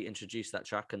just quickly introduce that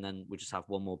track and then we just have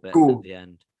one more bit Cool. at the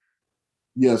end?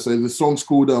 Yeah, so the song's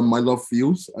called My Love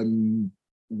Feels. I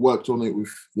worked on it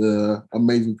with the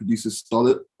amazing producer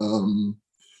Starlet.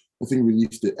 I think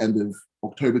released it end of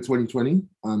October 2020.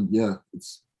 And yeah,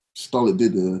 Starlet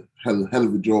did a hell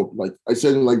of a job. Like I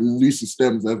said, like the loosest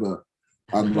stems ever.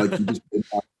 And like he just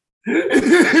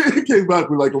came back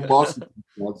with like a masterpiece.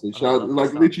 So shout,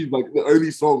 like literally like the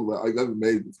only song that I've ever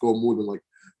made that's got more than like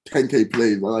 10K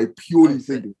plays. I purely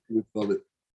think it's Starlet.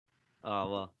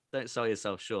 Oh well, don't sell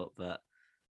yourself short, but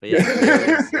yeah,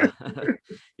 here it is.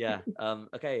 Yeah.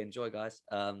 Okay, enjoy, guys.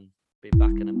 Be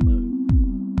back in a moment.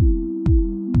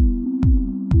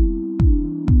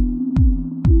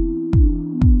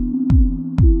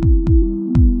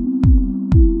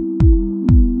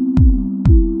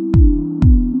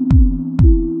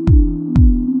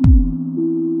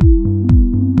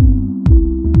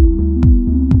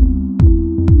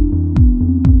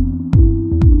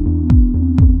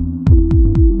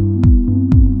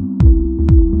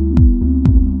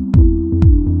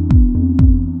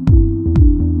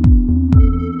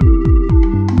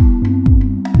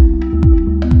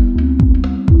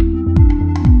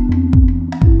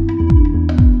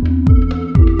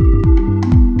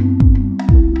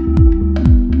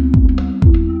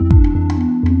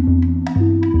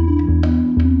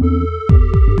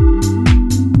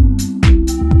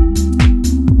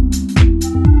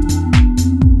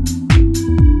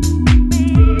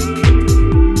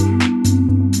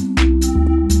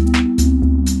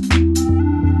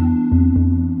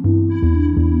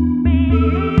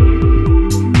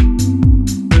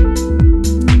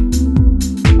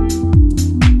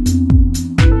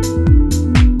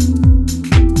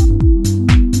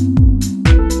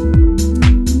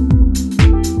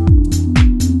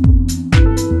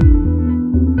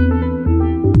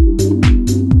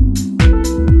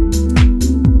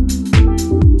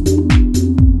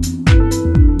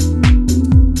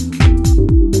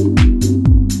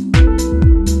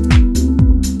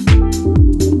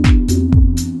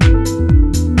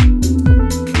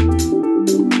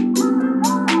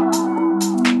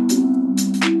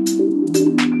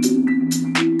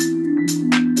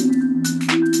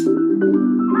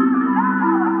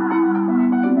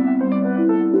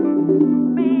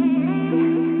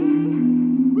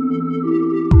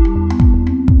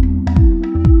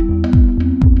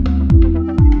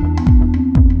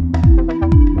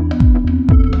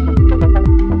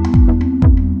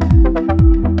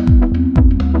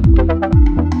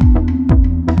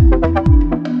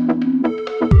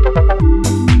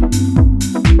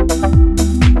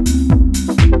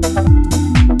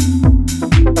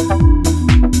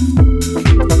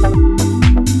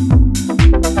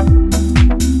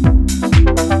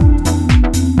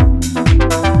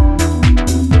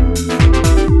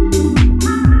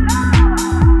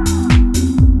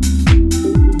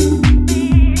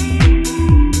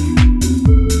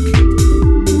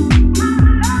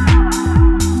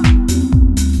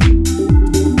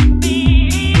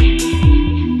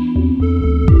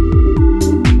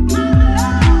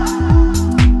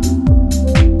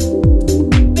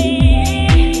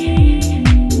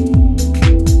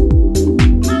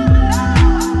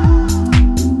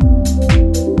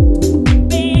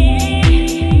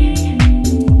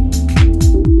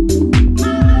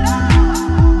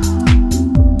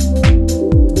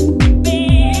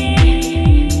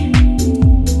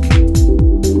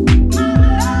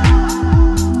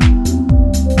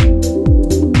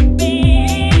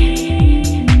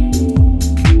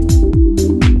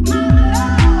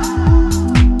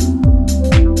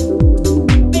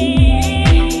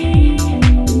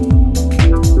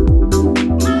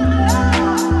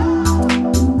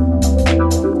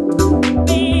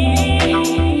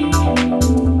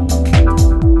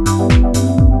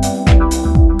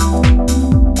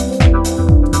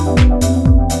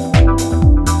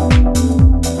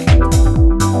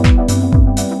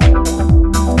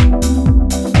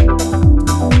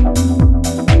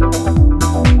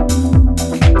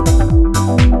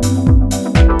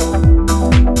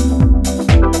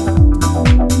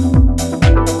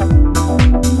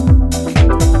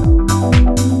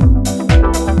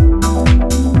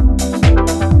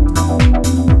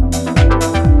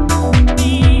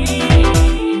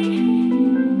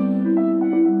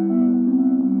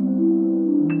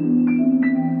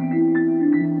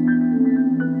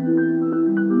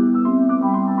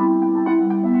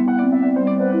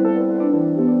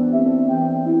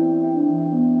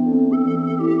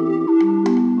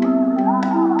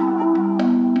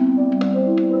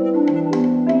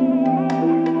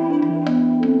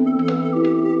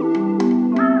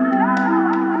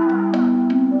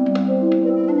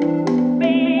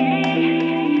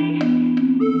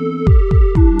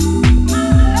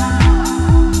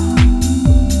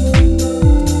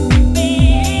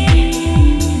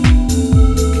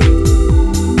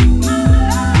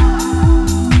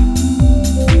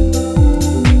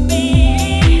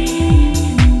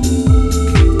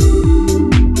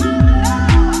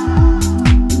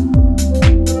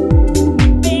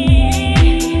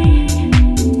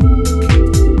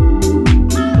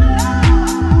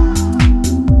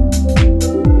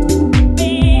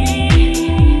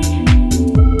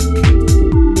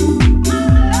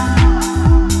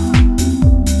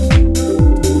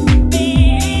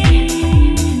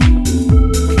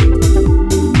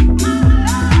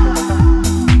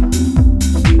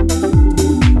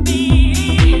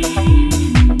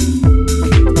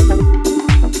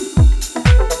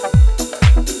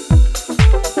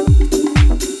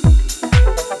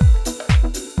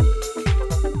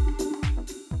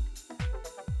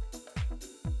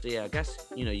 So yeah, I guess,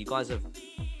 you guys have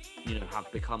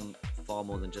become far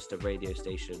more than just a radio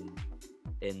station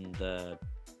in the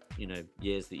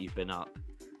years that you've been up.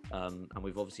 And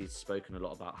we've obviously spoken a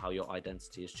lot about how your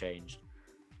identity has changed.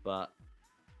 But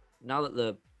now that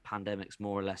the pandemic's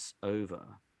more or less over,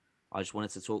 I just wanted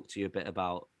to talk to you a bit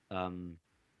about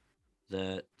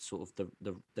the sort of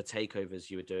the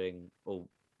takeovers you were doing, or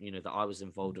that I was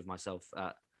involved with myself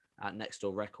at Next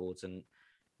Door Records. And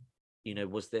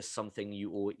was this something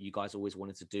you guys always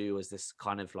wanted to do? Was this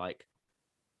kind of like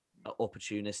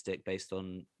opportunistic based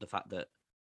on the fact that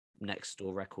Next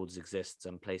Door Records exists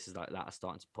and places like that are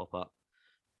starting to pop up?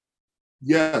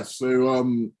 Yeah,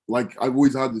 so like I've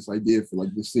always had this idea for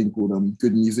like this thing called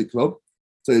Good Music Club.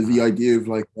 So the idea of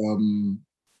like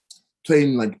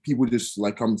playing, like people just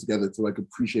like come together to like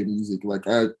appreciate music. Like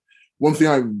one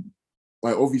thing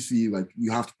like obviously like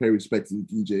you have to pay respect to the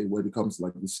DJ when it comes to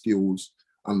like the skills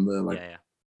and the like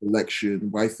selection.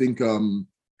 But I think in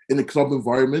a club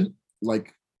environment,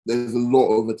 like there's a lot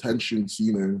of attention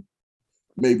to,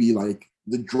 maybe like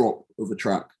the drop of a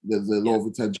track. There's a lot of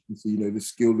attention to, the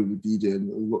skill of the DJ.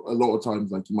 And a lot of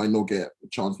times like you might not get a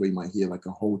chance where you might hear like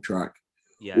a whole track.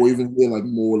 Or even hear like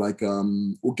more like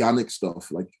organic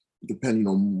stuff, like depending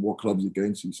on what clubs you're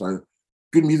going to. So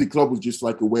Good Music Club was just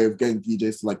like a way of getting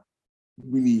DJs to like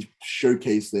really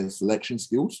showcase their selection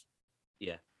skills.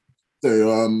 Yeah.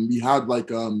 So we had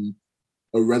like a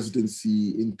residency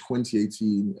in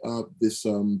 2018, this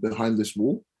Behind This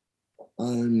Wall.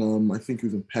 And I think it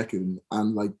was in Peckham.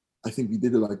 And like I think we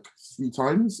did it like 3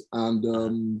 times. And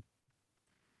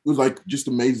it was like just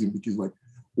amazing because like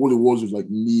all it was like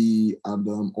me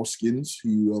and Oskins,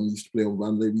 who used to play on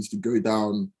Vandelay. We used to go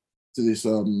down to this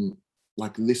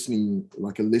like a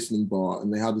listening bar,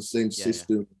 and they had the same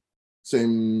system,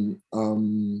 same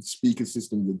speaker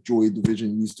system that Joy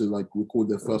Division used to like record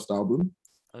their first album.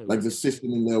 Like the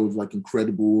system in there was like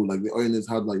incredible. Like the owners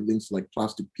had like links to like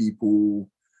Plastic People.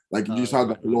 Like you just had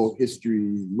like a lot of history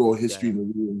in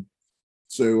the room.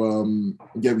 So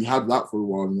we had that for a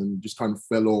while, and then it just kind of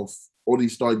fell off. Ollie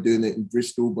started doing it in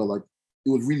Bristol, but like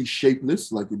it was really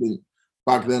shapeless. Like it didn't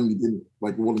back then. We didn't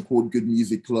like, it wasn't called Good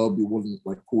Music Club. It wasn't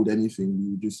like called anything.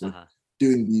 We were just like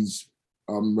doing these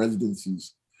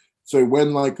residencies. So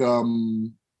when like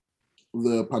the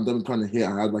pandemic kind of hit,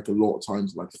 I had like a lot of time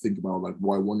to like think about like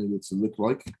what I wanted it to look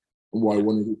like and what I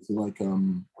wanted it to like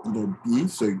be.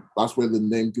 So that's where the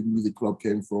name Good Music Club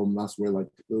came from. That's where like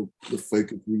the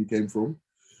focus really came from.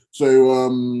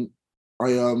 So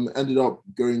I ended up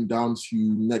going down to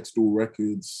Next Door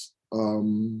Records.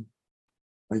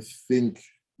 I think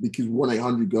because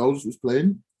 1-800 Girls was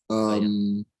playing.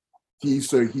 He's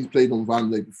played on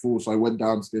Vandelay before, so I went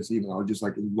down to go see him, and I was just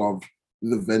like in love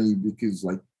with the venue because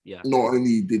like not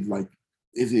only did like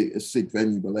is it a sick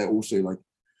venue, but they're also like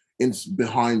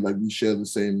behind, like we share the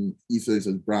same ethos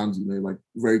as brands, like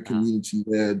very community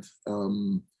led,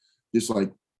 just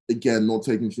like again not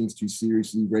taking things too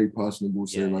seriously, very personable.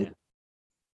 So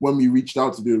when we reached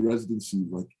out to do a residency,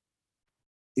 like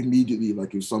immediately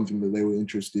like it was something that they were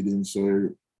interested in. So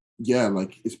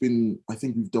like it's been, I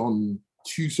think we've done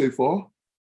 2 so far,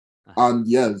 and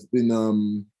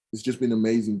it's just been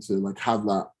amazing to like have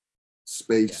that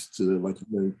space to like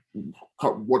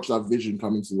watch that vision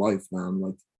come into life, man.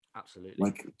 Like absolutely,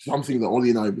 like something that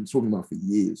Ollie and I have been talking about for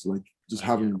years, like just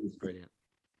having this,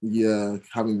 brilliant,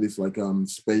 having this like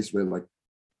space where like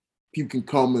people can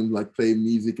come and like play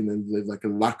music, and then there's like a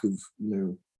lack of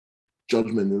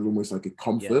judgment. There's almost like a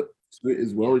comfort to it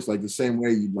as well. It's like the same way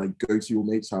you like go to your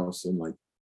mate's house and like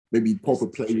maybe pop a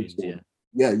playlist,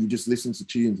 you just listen to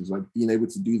tunes. It's like being able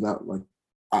to do that like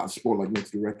at a spot like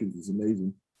Next Door Records is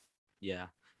amazing.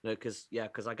 Because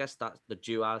I guess that's the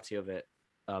duality of it.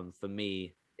 For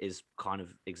me, is kind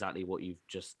of exactly what you've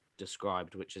just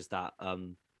described, which is that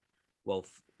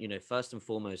first and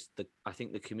foremost, I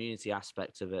think the community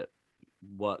aspect of it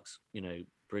works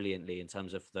brilliantly in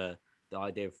terms of the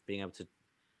idea of being able to,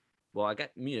 I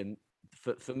get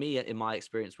for me, in my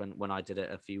experience when I did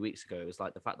it a few weeks ago, it was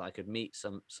like the fact that I could meet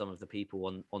some of the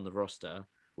people on the roster,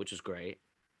 which was great.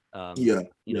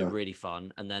 Really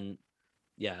fun. And then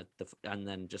and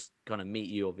then just kind of meet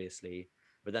you, obviously.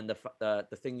 But then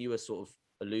the thing you were sort of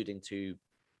alluding to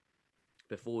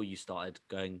before you started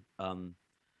going,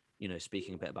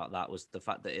 speaking a bit about that, was the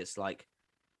fact that it's like,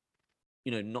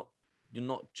 you're not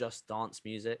just dance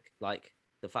music. Like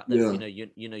the fact that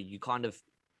you kind of,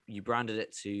 you branded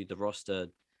it to the roster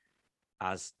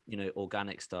as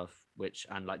organic stuff,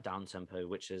 and like down tempo,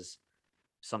 which is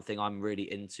something I'm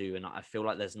really into, and I feel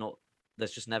like there's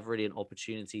just never really an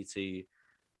opportunity to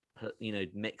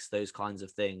mix those kinds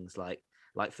of things. Like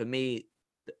for me,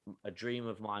 a dream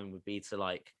of mine would be to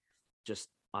like just,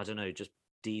 I don't know, just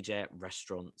DJ at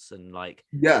restaurants and like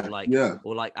Yeah, or like yeah.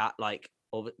 or like at like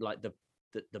or like the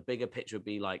bigger picture would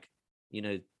be like,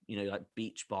 like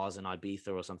beach bars in Ibiza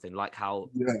or something, like how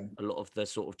Yeah, a lot of the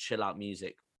sort of chill out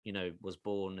music, was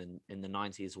born in the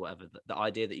 90s or whatever. The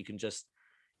idea that you can just,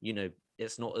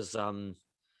 it's not as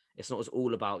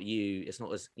all about you. It's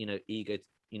not as, ego,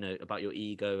 about your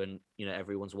ego and,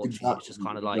 everyone's watching you. It's just exactly,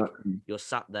 kind of like exactly. you're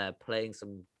sat there playing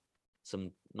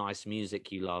some nice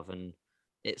music you love, and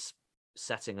it's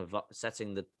setting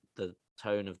the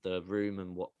tone of the room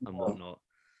and Yeah, whatnot.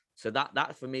 So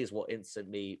that for me is what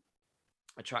instantly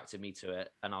attracted me to it,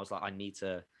 and I was like, I need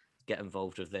to get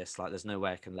involved with this. Like, there's no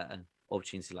way I can let an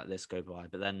opportunity like this go by.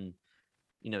 But then,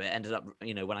 it ended up,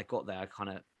 when I got there, I kind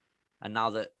of, and now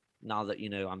that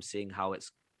I'm seeing how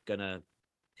it's gonna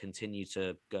continue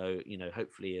to go,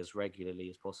 hopefully as regularly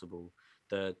as possible.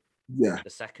 The yeah,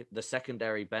 the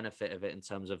secondary benefit of it in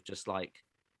terms of just like,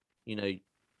 you know,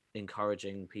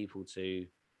 encouraging people to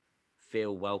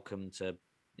feel welcome to,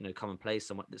 come and play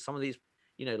some of these,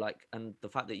 like, and the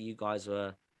fact that you guys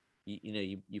were,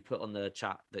 you put on the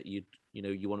chat that you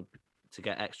want to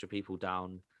get extra people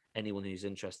down, anyone who's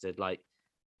interested, like,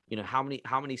 how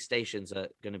many stations are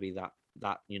going to be that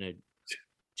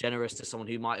generous to someone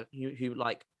who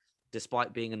like,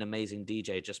 despite being an amazing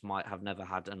DJ, just might have never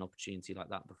had an opportunity like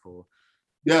that before.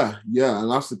 yeah, yeah. And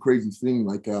that's the crazy thing.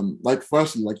 Like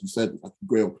firstly, like you said, like a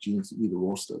great opportunity to be the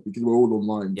roster because we're all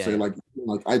online. Yeah, So yeah.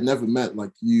 like I never met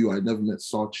like you, I never met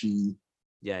Sachi,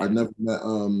 Yeah, I yeah. never met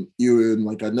Ewan,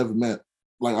 like I never met,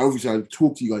 like obviously I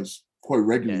talk to you guys quite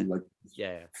regularly, Yeah. like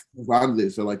Yeah,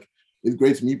 Vandelay. So like it's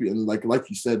great to meet you. And like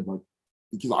you said, like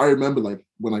because I remember like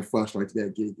when I first tried to get a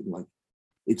gig and like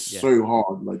it's yeah. so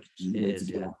hard, like It to is,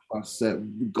 get yeah. a first set,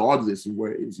 regardless of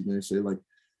where it is, So like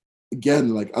again,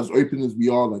 like as open as we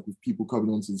are, like with people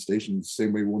coming onto the station, the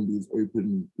same way one is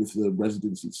open with the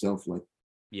residence itself, like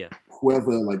Yeah,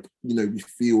 whoever like we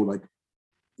feel like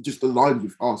just aligns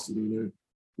with us, and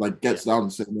like gets down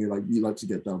the same way like we like to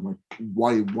get down. Like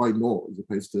why not, as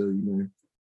opposed to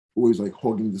always like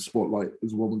hogging the spotlight,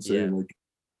 as one would say. yeah, Like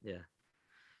yeah.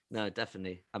 No,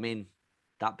 definitely. I mean,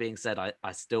 that being said,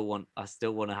 I still want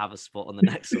to have a spot on the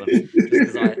next one, just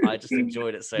because I just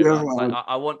enjoyed it so yeah, much. Like man.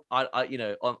 I want I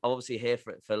I'm obviously here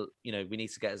for it, for we need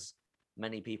to get as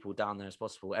many people down there as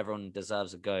possible. Everyone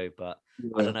deserves a go, but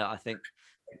I Yeah. don't know. I think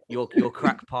your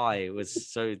crack pie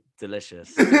was so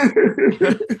delicious.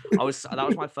 That was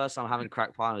my first time having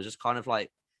crack pie. I was just kind of like,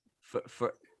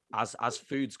 for as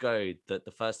foods go, that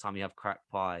the first time you have crack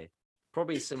pie,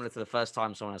 probably similar to the first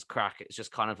time someone has crack. It's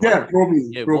just kind of like, Yeah,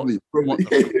 probably. what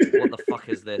the fuck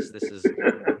is this? This is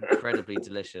incredibly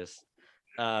delicious.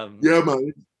 Yeah,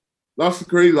 man. That's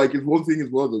crazy. Like it's one thing as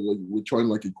well that like we're trying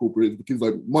to like incorporate, because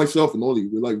like myself and Ollie,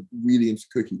 we're like really into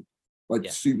cooking. Like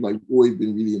Yeah. soup, like always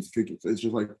been really into cooking. So it's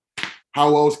just like,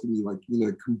 how else can we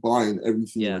like combine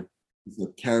everything Yeah. like we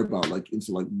care about like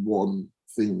into like one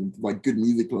thing? Like good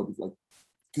music club is like,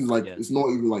 because like it's not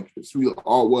even like it's through the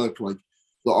artwork. Like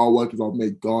the artwork is our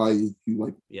mate Guy, who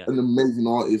like an amazing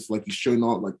artist. Like he's shown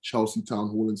art like Chelsea Town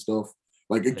Hall and stuff.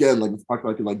 Like again, like the fact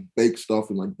that I can like bake stuff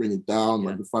and like bring it down.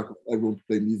 Like the fact that everyone can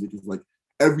play music is like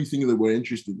everything that we're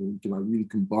interested in, we can like really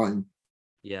combine.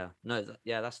 Yeah, no,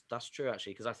 that's true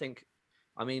actually, because I think,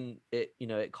 I mean, it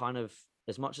kind of,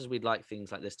 as much as we'd like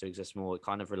things like this to exist more, it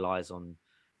kind of relies on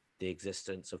the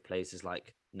existence of places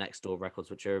like Next Door Records,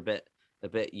 which are a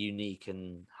bit unique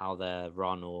in how they're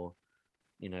run, or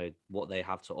what they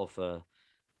have to offer.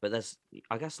 But there's,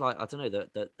 I guess, like, I don't know,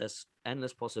 that there's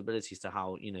endless possibilities to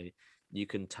how you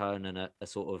can turn a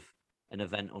sort of an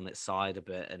event on its side a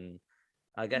bit. And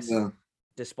I guess,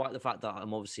 despite the fact that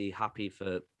I'm obviously happy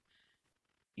for,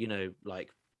 like,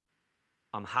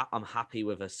 I'm happy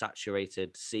with a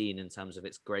saturated scene in terms of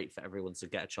it's great for everyone to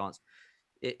get a chance.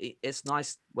 It's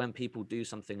nice when people do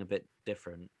something a bit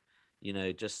different,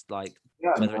 just like,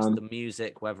 whether it's the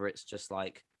music, whether it's just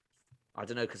like, I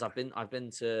don't know, because I've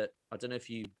been to, I don't know if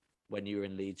you, when you were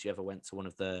in Leeds, you ever went to one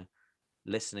of the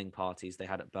listening parties they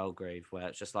had at Belgrave, where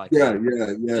it's just like you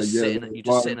just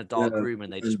sit in a dark room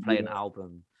and they just play an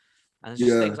album, and it's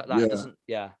just things like that.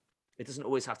 It doesn't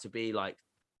always have to be like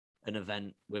an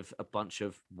event with a bunch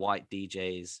of white male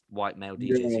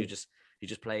DJs. You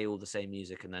just play all the same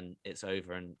music and then it's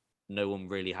over and no one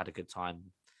really had a good time.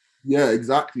 Yeah,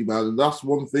 exactly, man. And that's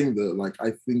one thing that like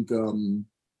I think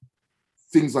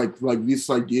things like this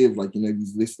idea of like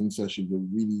these listening sessions are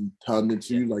really turned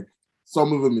into like,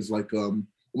 some of them is like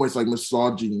almost like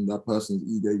massaging that person's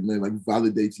ego, like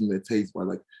validating their taste by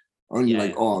like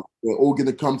only oh, we're all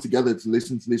gonna come together to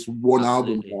listen to this one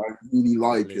album that I really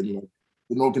like. And like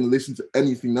we're not going to listen to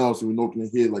anything else, and we're not going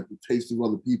to hear like the taste of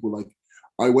other people. Like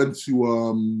I went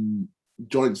to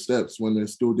Joint Steps when they're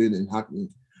still doing it in Hackney,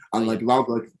 and like that was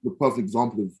like the perfect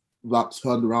example of that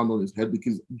turned around on his head,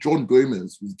 because John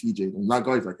Gomez was DJing, and that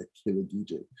guy's like a killer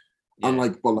DJ. And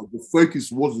like, but like the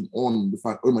focus wasn't on the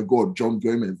fact, oh my god, John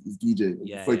Gomez is DJing.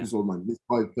 The focus on like this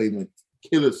guy playing like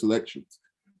killer selections,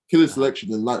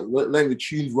 and like letting the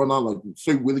tunes run out, like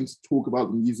so willing to talk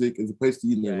about the music as opposed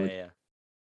to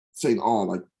saying, oh,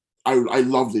 like I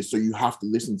love this, so you have to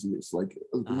listen to this, like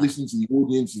listen to the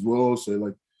audience as well. So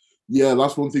like, yeah,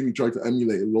 that's one thing we try to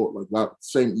emulate a lot, like that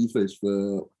same ethos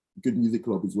for Good Music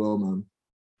Club as well, man.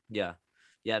 No,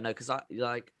 because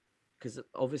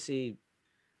obviously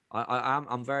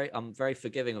I'm very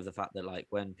forgiving of the fact that like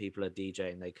when people are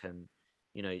DJing, they can,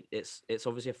 you know, it's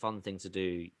obviously a fun thing to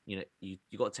do. You know, you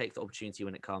got to take the opportunity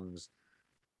when it comes,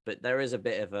 but there is a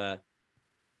bit of a,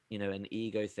 you know, an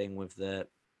ego thing with the,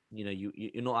 you know,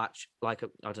 you're not actually like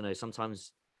I don't know,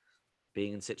 sometimes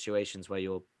being in situations where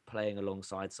you're playing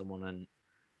alongside someone and,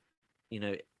 you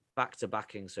know, back to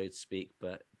backing, so to speak,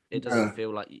 but it doesn't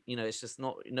feel like, you know, it's just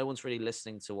not, no one's really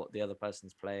listening to what the other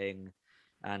person's playing,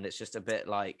 and it's just a bit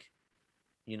like,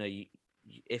 you know,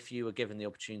 if you were given the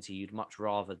opportunity, you'd much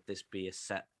rather this be a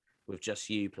set with just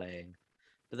you playing,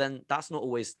 but then that's not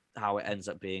always how it ends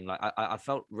up being. Like I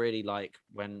felt really like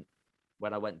when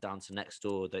I went down to next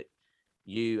door that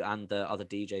you and the other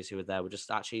DJs who were there were just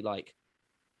actually like,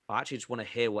 I actually just want to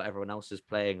hear what everyone else is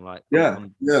playing. Like,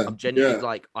 I'm genuinely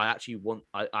like, I actually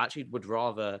would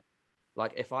rather,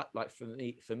 like, if I, like, for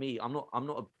me, I'm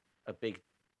not a big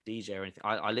DJ or anything.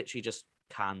 I literally just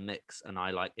can mix and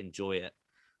I like enjoy it.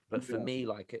 But for me,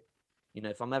 like it, you know,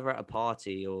 if I'm ever at a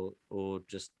party or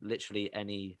just literally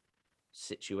any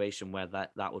situation where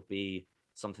that would be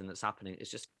something that's happening, it's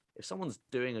just, if someone's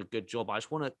doing a good job, I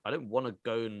don't want to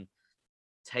go and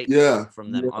take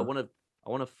from them. I want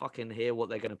to fucking hear what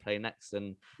they're going to play next,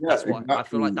 and that's what I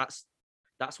feel like.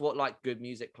 That's what like Good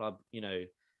Music Club, you know,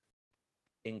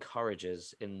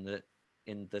 encourages in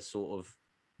the sort of,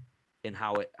 in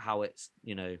how it's,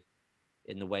 you know,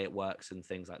 in the way it works and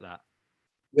things like that.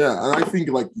 Yeah, and I think,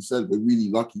 like you said, we're really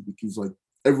lucky because like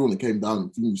everyone that came down,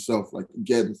 including yourself, like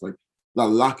again, it's like that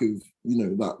lack of, you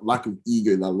know, that lack of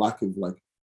ego, that lack of like,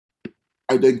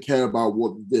 I don't care about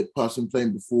what the person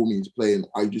playing before me is playing.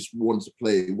 I just want to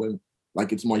play when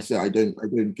like it's my set. I don't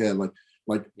care. Like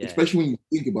especially when you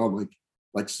think about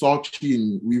like Saatchi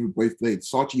and Reva both played.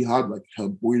 Saatchi had like her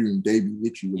Boiler Room debut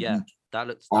literally a week. That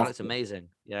looks amazing.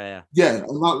 Yeah,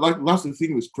 and that's the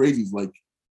thing that's crazy is like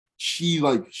she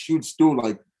would still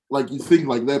like you think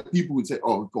like there people would say,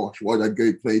 oh gosh, why'd I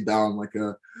go play down like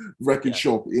a record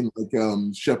shop in like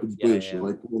Shepherd's Bush?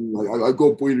 Like when, like I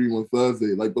got Boiler Room on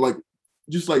Thursday, like, but like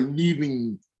just like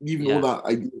leaving all that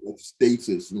idea of like,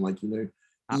 status and like, you know,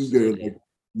 absolutely.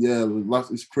 ego, like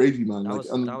it's crazy, man.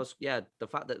 That was the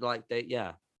fact that like they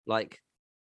like,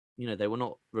 you know, they were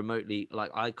not remotely,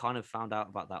 like, I kind of found out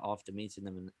about that after meeting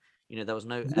them, and you know, there was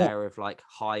no air of like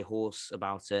high horse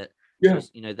about it. It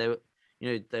was, you know,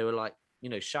 they were like, you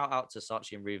know, shout out to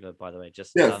Saatchi and Reva, by the way,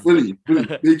 just fully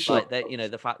big shout. Like they, you know,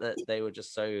 the fact that they were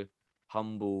just so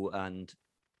humble and,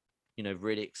 you know,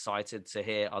 really excited to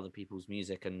hear other people's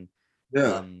music, and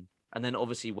and then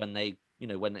obviously when they, you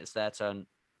know, when it's their turn,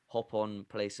 hop on,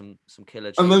 play some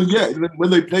killer tunes. And then when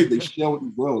they played, they shelled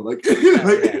as well. Like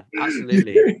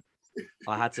absolutely.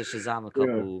 I had to Shazam a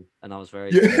couple, and I was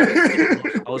very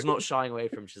I was not shying away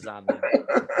from Shazam.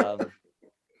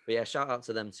 But yeah, shout out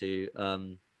to them too,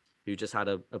 who just had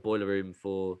a Boiler Room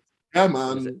for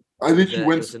man. I literally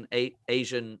went. It was an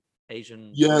Asian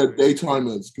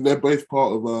daytimers, because they're both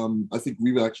part of I think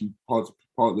we were actually part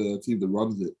of the team that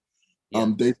runs it.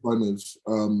 Daytimers,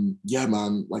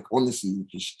 man, like honestly,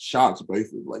 just shout out to both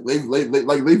of them. Like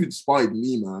they've inspired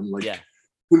me, man. Like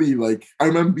really, like I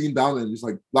remember being down there and just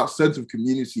like that sense of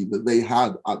community that they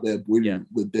had at their Boiler,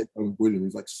 the daytime Boiler,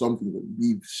 is like something that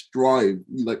we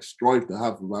strive to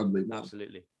have for Vandelay.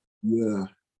 Absolutely.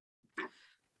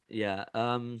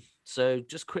 So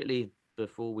just quickly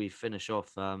before we finish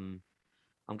off, I'm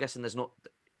guessing there's not,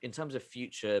 in terms of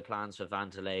future plans for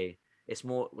Vandelay, it's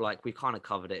more like we kind of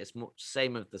covered it. It's more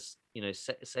same of the, you know,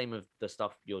 same of the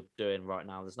stuff you're doing right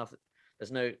now.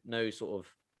 There's no sort of,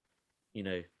 you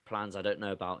know, plans I don't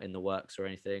know about in the works or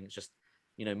anything. It's just,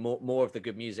 you know, more of the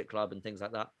Good Music Club and things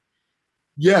like that.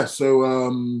 So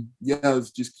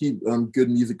let's just keep Good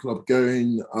Music Club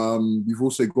going. We've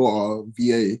also got our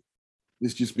VA.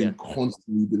 It's just been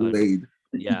constantly delayed.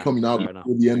 Coming out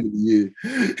before the end of the year.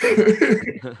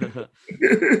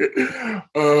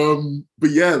 But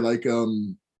yeah, like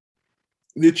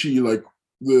literally, like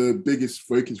the biggest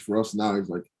focus for us now is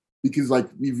like because like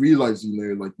we realized, you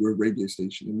know, like we're a radio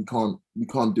station and we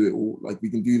can't do it all. Like we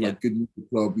can do like good music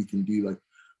club, we can do like,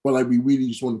 but like we really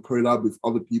just want to collab with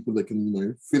other people that can, you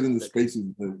know, fill in the spaces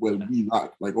where we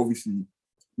lack. Like obviously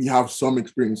we have some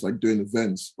experience like doing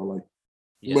events, but like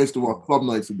most of our club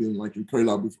nights have been like in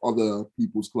collab with other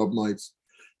people's club nights.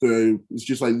 So it's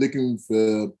just like looking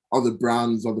for other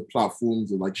brands, other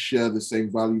platforms that like share the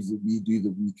same values that we do,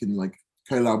 that we can like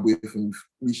collab with, and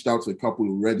reached out to a couple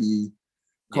already.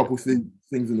 Couple things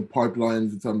in the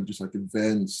pipelines in terms of just like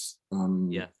events,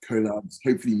 collabs,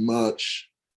 hopefully merch.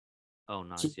 Oh,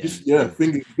 nice. So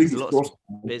fingers crossed.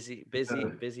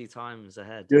 Busy times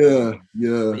ahead. Yeah.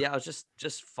 But yeah, I was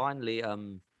just finally,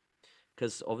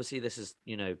 because obviously this is,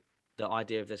 you know, the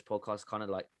idea of this podcast, kind of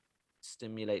like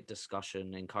stimulate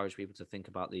discussion, encourage people to think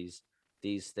about these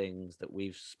things that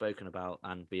we've spoken about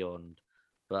and beyond.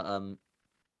 But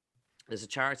there's a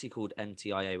charity called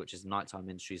NTIA, which is Nighttime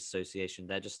Industries Association.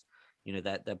 They're just, you know,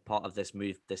 they're part of this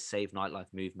Save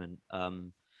Nightlife movement.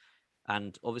 And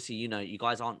obviously, you know, you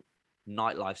guys aren't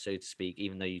nightlife, so to speak,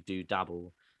 even though you do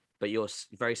dabble, but you're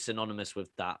very synonymous with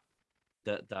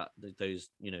those,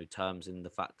 you know, terms, in the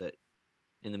fact that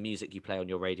in the music you play on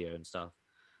your radio and stuff.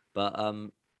 But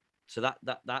so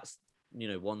that's, you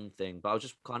know, one thing. But I was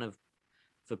just kind of,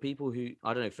 for people who,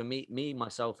 I don't know, for me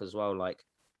myself as well, like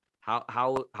how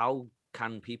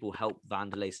can people help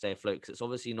Vandelay stay afloat? Because it's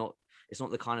obviously not, it's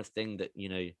not the kind of thing that,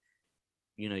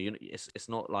 it's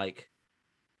not like,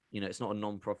 you know, it's not a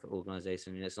non-profit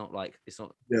organization. It's not like, it's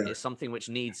something which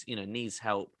needs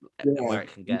help where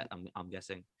it can get, I'm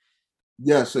guessing.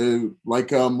 Yeah, so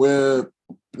like where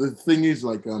the thing is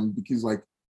like because like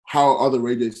how other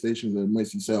radio stations are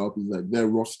mostly set up is like their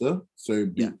roster. So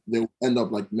they'll end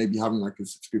up like maybe having like a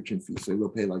subscription fee. So they'll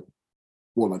pay like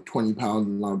like £20,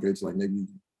 and I'll go to like maybe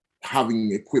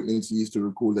having equipment to use to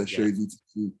record their shows,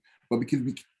 etc. But because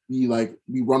we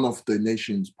run off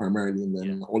donations primarily, and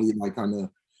then Ollie and I kind of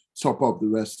top up the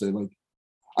rest. So like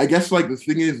I guess like the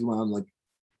thing is, man,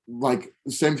 like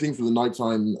the same thing for the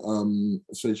Nighttime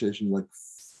Association. Like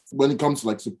when it comes to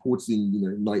like supporting, you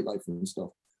know, nightlife and stuff,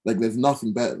 like there's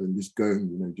nothing better than just going,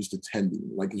 you know, just attending.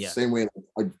 Like it's the same way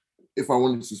if I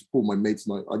wanted to support my mates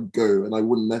night, I'd go, and I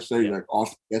wouldn't necessarily like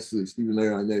ask guest list, even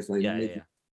though I know it's like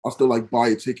I'll still like buy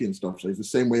a ticket and stuff. So it's the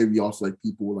same way we ask like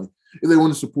people, like if they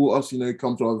want to support us, you know,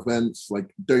 come to our events,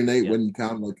 like donate when you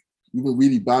can. Like we've been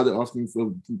really bad at asking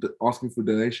for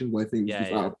donations, but I think it's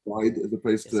just out of pride as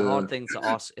opposed to. It's a hard thing to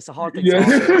ask. It's a hard thing to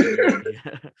ask.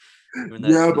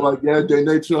 But like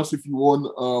donate to us if you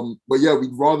want. But yeah,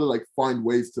 we'd rather like find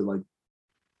ways to like,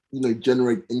 you know,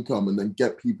 generate income and then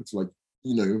get people to like,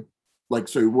 you know, like,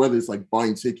 so whether it's like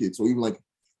buying tickets or even like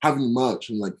having merch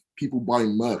and like people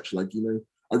buying merch, like, you know,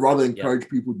 I'd rather encourage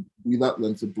people to do that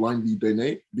than to blindly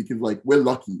donate, because like we're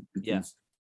lucky because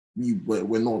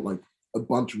we're not like a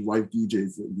bunch of live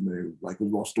DJs that, you know, like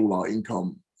lost all our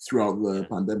income throughout the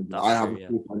pandemic. I have a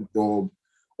full-time job.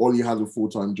 Ollie has a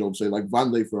full-time job. So like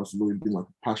Vandelay for us has always been like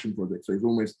a passion project. So it's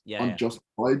almost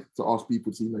unjustified to ask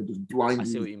people to, you know, just blindly. I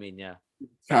see what you mean,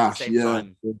 cash,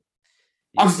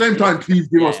 at the same time, please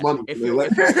give us money. If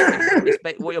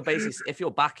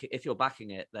you're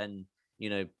backing it, then, you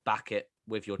know, back it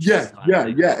with your chest.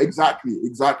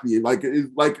 Exactly. Like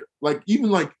it's like even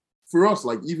like for us,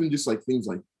 like even just like things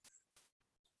like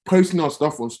posting our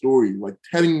stuff on story, like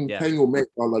telling your mate,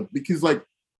 like, because like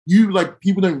you, like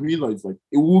people don't realize like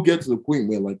it will get to the point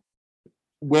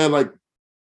where like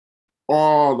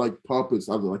our like purpose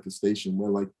as like a station,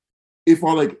 where like if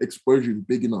our like exposure is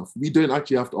big enough, we don't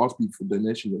actually have to ask people for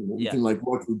donations anymore. We can like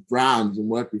work with brands and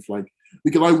work with like,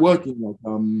 because I work in like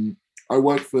I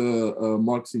work for a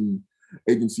marketing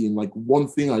agency, and like one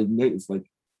thing I noticed, like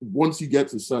once you get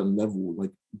to a certain level,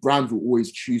 like brands will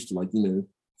always choose to like, you know,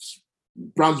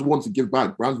 brands want to give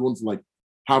back. Brands want to like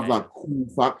have that cool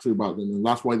factor about them, and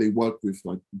that's why they work with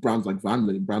like brands like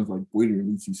Vandelay, brands like Boiler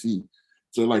and etc.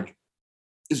 So like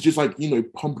it's just like, you know,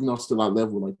 pumping us to that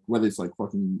level, like whether it's like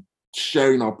fucking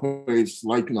sharing our posts,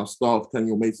 liking our stuff, telling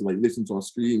your mates to like listen to our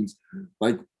streams.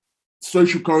 Like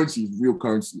social currency is real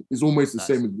currency. It's almost the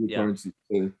same as real currency.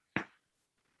 So.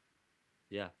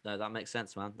 Yeah, no, that makes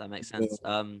sense, man. That makes sense.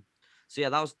 So yeah,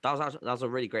 that was a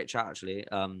really great chat, actually.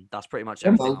 That's pretty much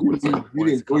everything I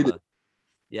wanted to cover. It.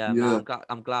 Yeah, man,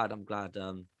 I'm glad. I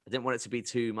didn't want it to be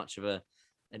too much of an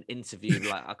interview.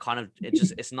 Like I kind of,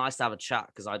 it's nice to have a chat,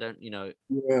 because I don't, you know,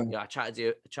 I chatted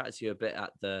to you a bit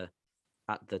at the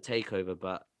takeover,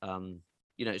 but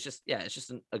you know, it's just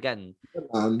again,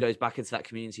 goes back into that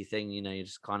community thing. You know, you're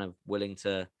just kind of willing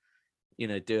to, you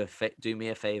know, do me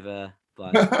a favor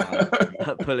by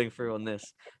pulling through on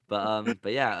this. But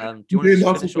yeah, do you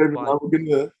want to finish off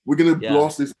by... We're gonna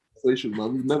blast this conversation,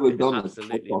 man. We've never done it.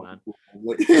 Absolutely, man.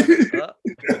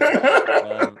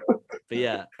 But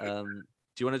yeah, do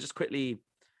you want to just quickly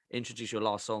introduce your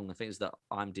last song? I think it's the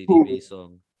I'm DDB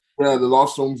song. Yeah, the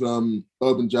last song's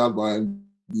Urban Jazz by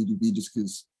DDB, just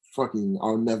because fucking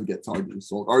I'll never get tired of this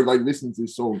song. I like listening to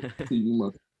this song pretty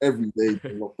much every day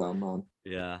in lockdown, man.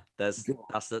 Yeah, that's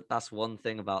one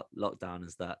thing about lockdown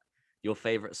is that your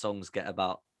favorite songs get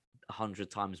about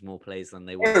 100 times more plays than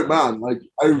they were. Yeah, man, like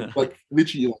I like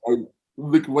literally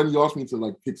look when you asked me to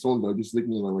like pick songs, I just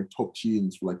looking at like top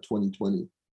tunes for like 2020,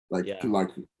 like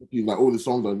all the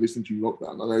songs I listened to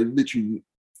lockdown, and I literally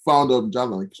found Urban Jazz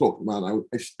and like, fuck, man,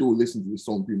 I still listen to this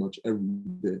song pretty much every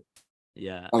day.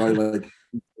 Yeah, and I like,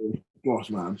 gosh,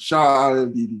 man, shout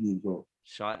out DDB as well.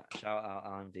 Shout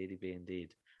out DDB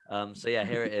indeed. So yeah,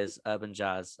 here it is, Urban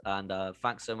Jazz, and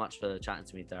thanks so much for chatting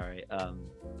to me, Dare.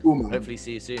 Cool, man. Hopefully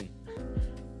see you soon.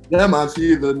 Yeah, man, see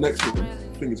you the next one.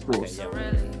 Fingers crossed. So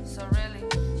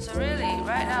really,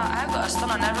 right now I've got a stun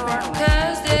on everyone,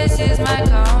 cause this is my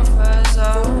comfort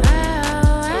zone.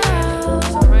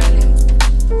 So really,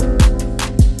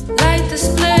 light the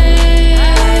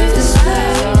split,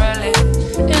 so really,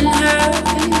 in her,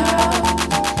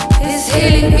 it's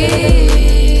healing me.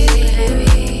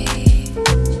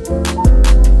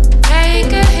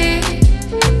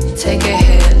 Take a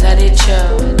hit, let it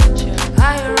chill. I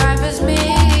arrive as me.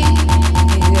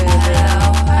 Hello,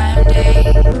 I'm day.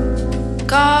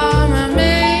 Come with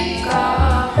me,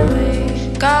 come with me,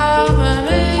 come with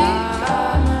me,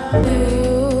 come with me.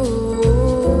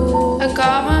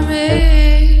 Come with me,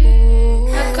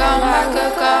 come back,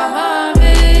 come with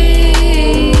me.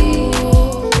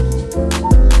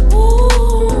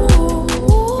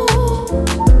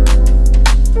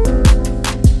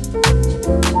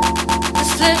 The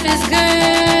slip is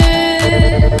good,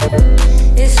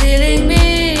 it's healing me.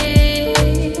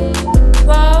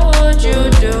 What would you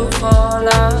do for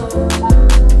love?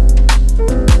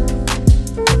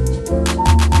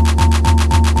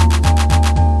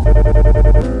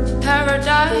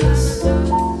 Paradise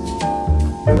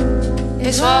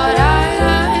is what I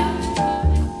like,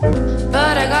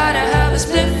 but I gotta have a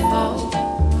spliffle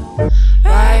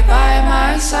right by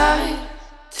my side.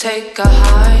 Take a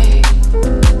hike,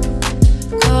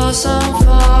 go some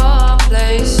far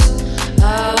place,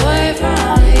 away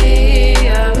from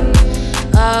here,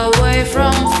 away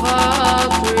from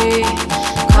fuckery,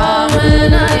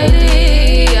 common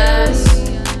ideas.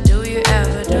 Do you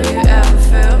ever feel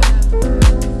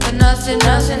that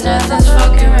nothing's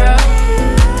fucking real?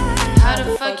 How the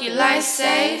fuck you like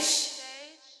sage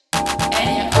and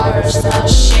your aura smell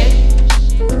shit?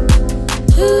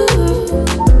 Ooh,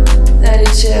 let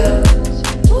it chill.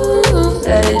 Ooh,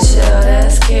 let it chill,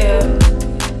 that's cute.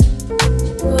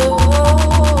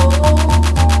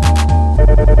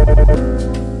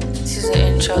 This is the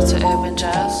intro to Urban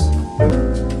Jazz.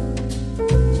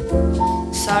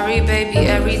 Sorry, baby,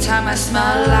 every time I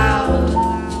smell loud.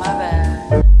 My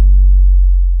bad.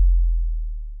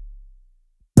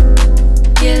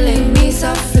 Killing me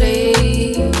softly.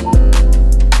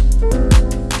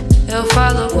 Eu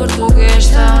falo português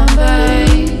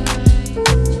também.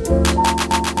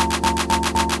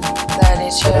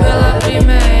 Pela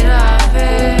primeira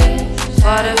vez,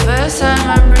 for the first time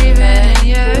I'm